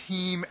 it's a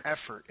team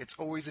effort. It's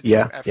always a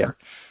team effort.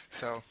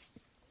 So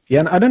yeah,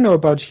 and I don't know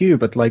about you,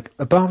 but like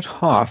about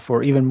half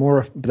or even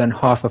more than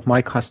half of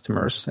my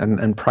customers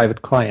and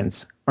private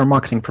clients are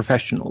marketing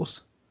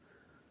professionals.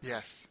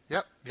 yes.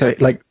 Yep. So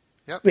like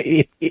Yep.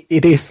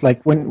 it is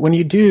like when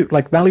you do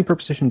like value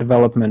proposition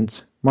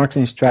development,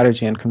 marketing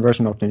strategy, and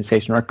conversion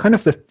optimization are kind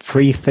of the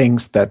three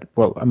things that,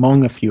 well,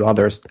 among a few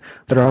others,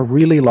 that are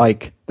really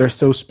like, they're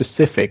so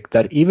specific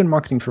that even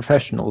marketing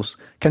professionals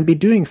can be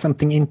doing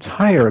something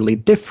entirely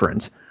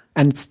different,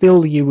 and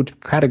still you would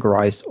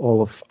categorize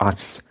all of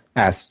us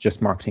as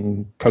just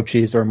marketing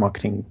coaches or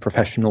marketing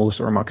professionals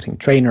or marketing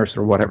trainers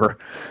or whatever.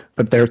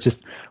 But they're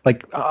just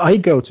like, I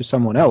go to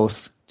someone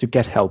else to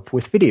get help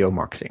with video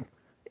marketing.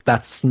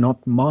 That's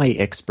not my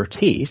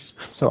expertise,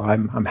 so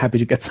I'm happy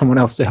to get someone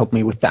else to help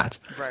me with that.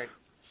 Right.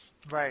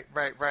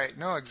 Right.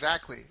 No,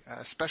 exactly.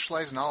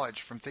 Specialized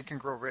knowledge from Think and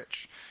Grow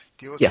Rich.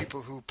 Deal with Yeah.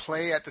 people who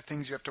play at the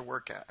things you have to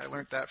work at. I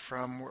learned that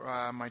from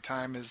my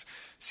time as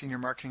senior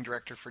marketing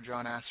director for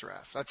John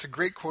Assaraf. That's a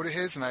great quote of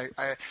his, and I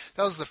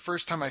that was the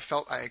first time I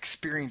felt I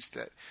experienced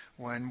it,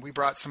 when we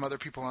brought some other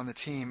people on the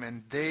team,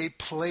 and they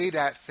played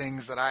at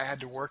things that I had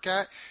to work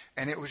at,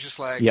 and it was just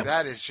like, Yeah.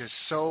 that is just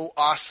so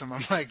awesome.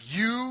 I'm like,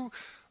 you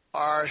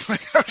are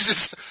like,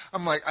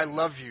 I'm like, I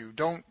love you.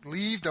 Don't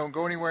leave. Don't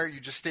go anywhere. You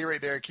just stay right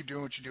there. Keep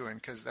doing what you're doing,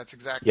 because that's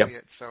exactly Yep.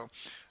 it. So,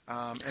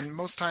 and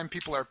most time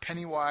people are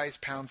penny wise,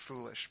 pound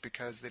foolish,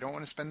 because they don't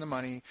want to spend the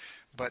money,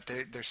 but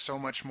there's so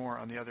much more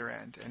on the other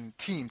end. And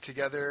team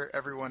together,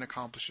 everyone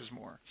accomplishes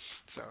more.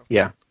 So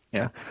Yeah,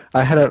 yeah.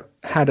 I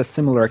had a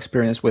similar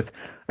experience with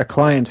a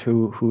client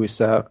who is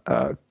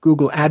a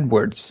Google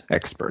AdWords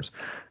expert,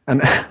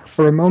 and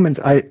for a moment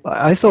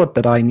I thought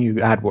that I knew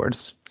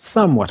AdWords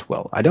somewhat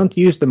well. I don't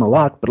use them a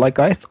lot, but like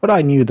I thought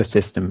I knew the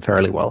system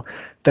fairly well.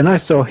 Then I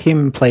saw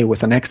him play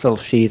with an Excel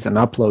sheet and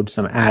upload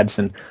some ads,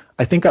 and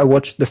I think I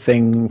watched the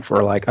thing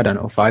for like, I don't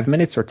know, 5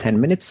 minutes or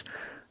 10 minutes.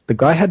 The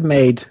guy had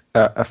made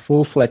a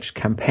full-fledged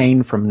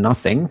campaign from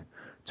nothing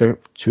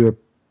to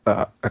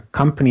a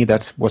company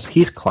that was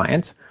his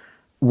client,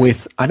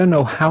 with I don't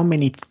know how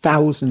many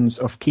thousands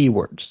of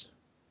keywords.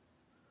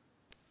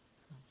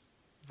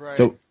 right.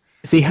 So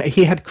see,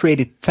 he had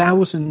created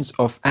thousands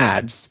of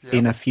ads Yep.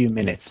 in a few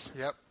minutes.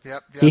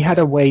 Yep. He had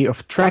a way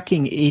of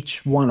tracking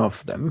each one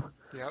of them.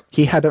 Yep.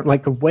 He had a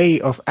way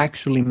of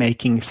actually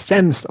making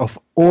sense of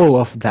all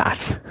of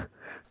that.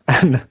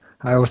 And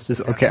I was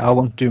just, okay, I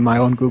won't do my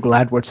own Google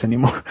AdWords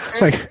anymore.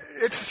 And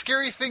it's a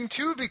scary thing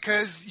too,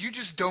 because you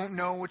just don't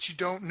know what you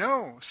don't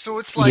know. So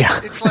it's like,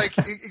 Yeah. it's like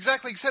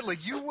exactly like you said,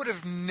 like you would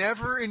have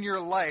never in your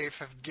life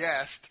have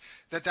guessed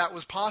that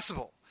was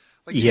possible.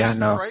 Like you Yeah, just,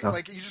 no, right? no.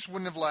 Like you just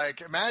wouldn't have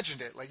like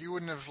imagined it. Like you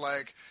wouldn't have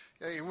like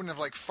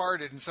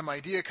farted and some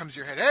idea comes to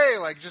your head. Hey,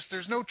 like just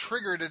there's no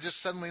trigger to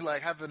just suddenly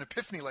like have an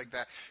epiphany like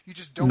that. You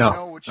just don't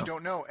know what you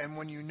don't know, and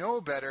when you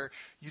know better,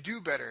 you do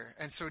better.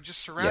 And so just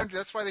surround. Yeah.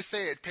 That's why they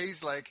say it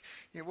pays. Like,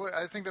 you know,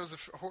 I think that was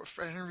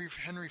a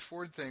Henry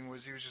Ford thing.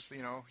 Was he was just,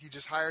 you know, he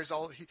just hires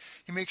all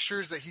he makes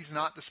sure that he's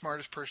not the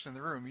smartest person in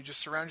the room. You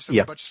just surround yourself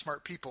with a bunch of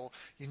smart people.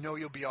 You know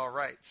you'll be all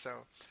right. So.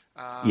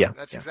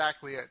 That's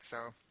exactly it.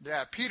 So,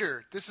 yeah,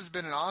 Peter, this has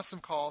been an awesome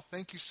call.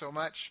 Thank you so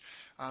much.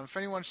 If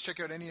anyone wants to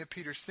check out any of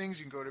Peter's things,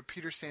 you can go to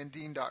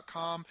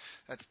petersandeen.com.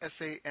 That's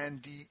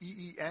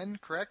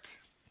Sandeen, correct?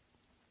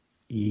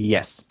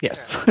 Yes. Yeah,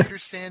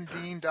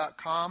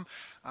 petersandeen.com,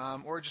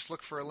 or just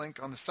look for a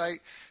link on the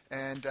site.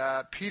 And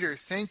Peter,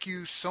 thank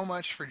you so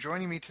much for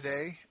joining me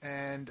today,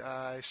 and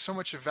so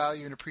much of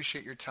value and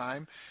appreciate your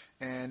time.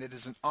 And it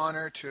is an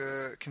honor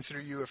to consider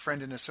you a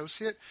friend and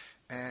associate.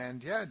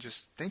 And yeah,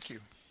 just thank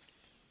you.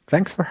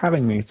 Thanks for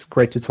having me. It's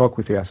great to talk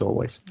with you, as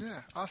always.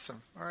 Yeah,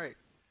 awesome. All right.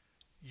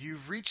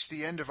 You've reached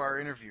the end of our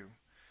interview.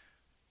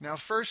 Now,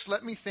 first,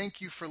 let me thank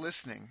you for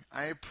listening.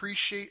 I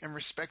appreciate and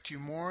respect you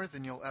more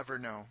than you'll ever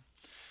know.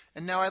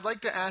 And now I'd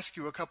like to ask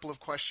you a couple of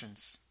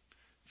questions.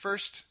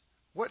 First,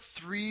 what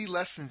 3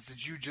 lessons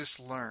did you just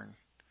learn?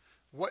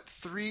 What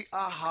 3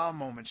 aha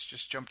moments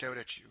just jumped out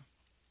at you?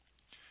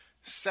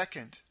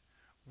 Second,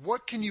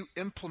 what can you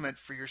implement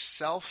for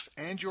yourself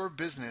and your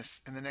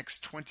business in the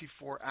next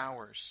 24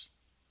 hours?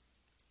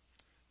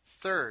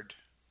 Third,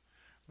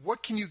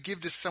 what can you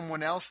give to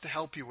someone else to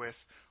help you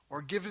with,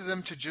 or give to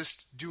them to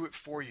just do it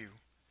for you?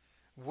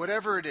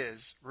 Whatever it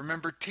is,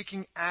 remember,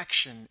 taking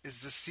action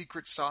is the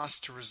secret sauce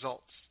to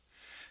results.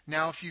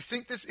 Now, if you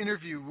think this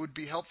interview would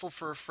be helpful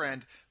for a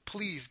friend,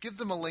 please give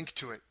them a link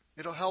to it.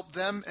 It'll help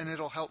them and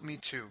it'll help me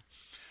too.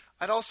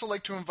 I'd also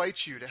like to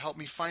invite you to help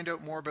me find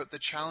out more about the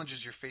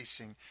challenges you're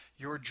facing,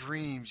 your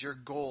dreams, your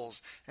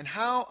goals, and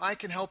how I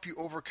can help you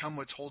overcome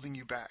what's holding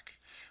you back.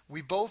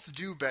 We both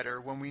do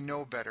better when we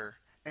know better,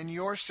 and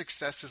your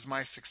success is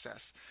my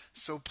success.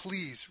 So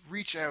please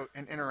reach out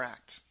and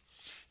interact.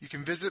 You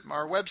can visit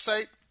our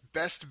website,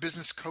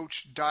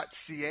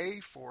 bestbusinesscoach.ca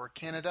for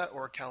Canada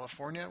or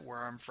California,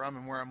 where I'm from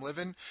and where I'm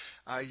living.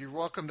 You're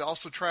welcome to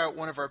also try out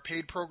one of our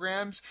paid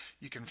programs.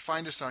 You can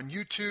find us on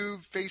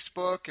YouTube,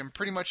 Facebook, and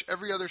pretty much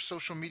every other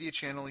social media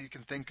channel you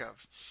can think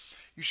of.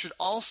 You should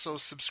also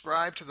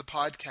subscribe to the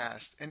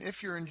podcast, and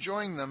if you're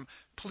enjoying them,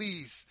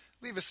 please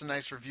leave us a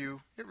nice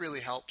review. It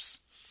really helps.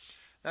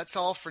 That's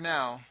all for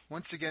now.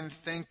 Once again,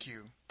 thank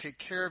you. Take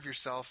care of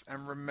yourself,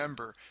 and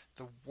remember,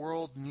 the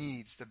world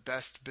needs the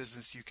best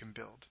business you can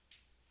build.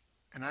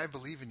 And I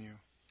believe in you.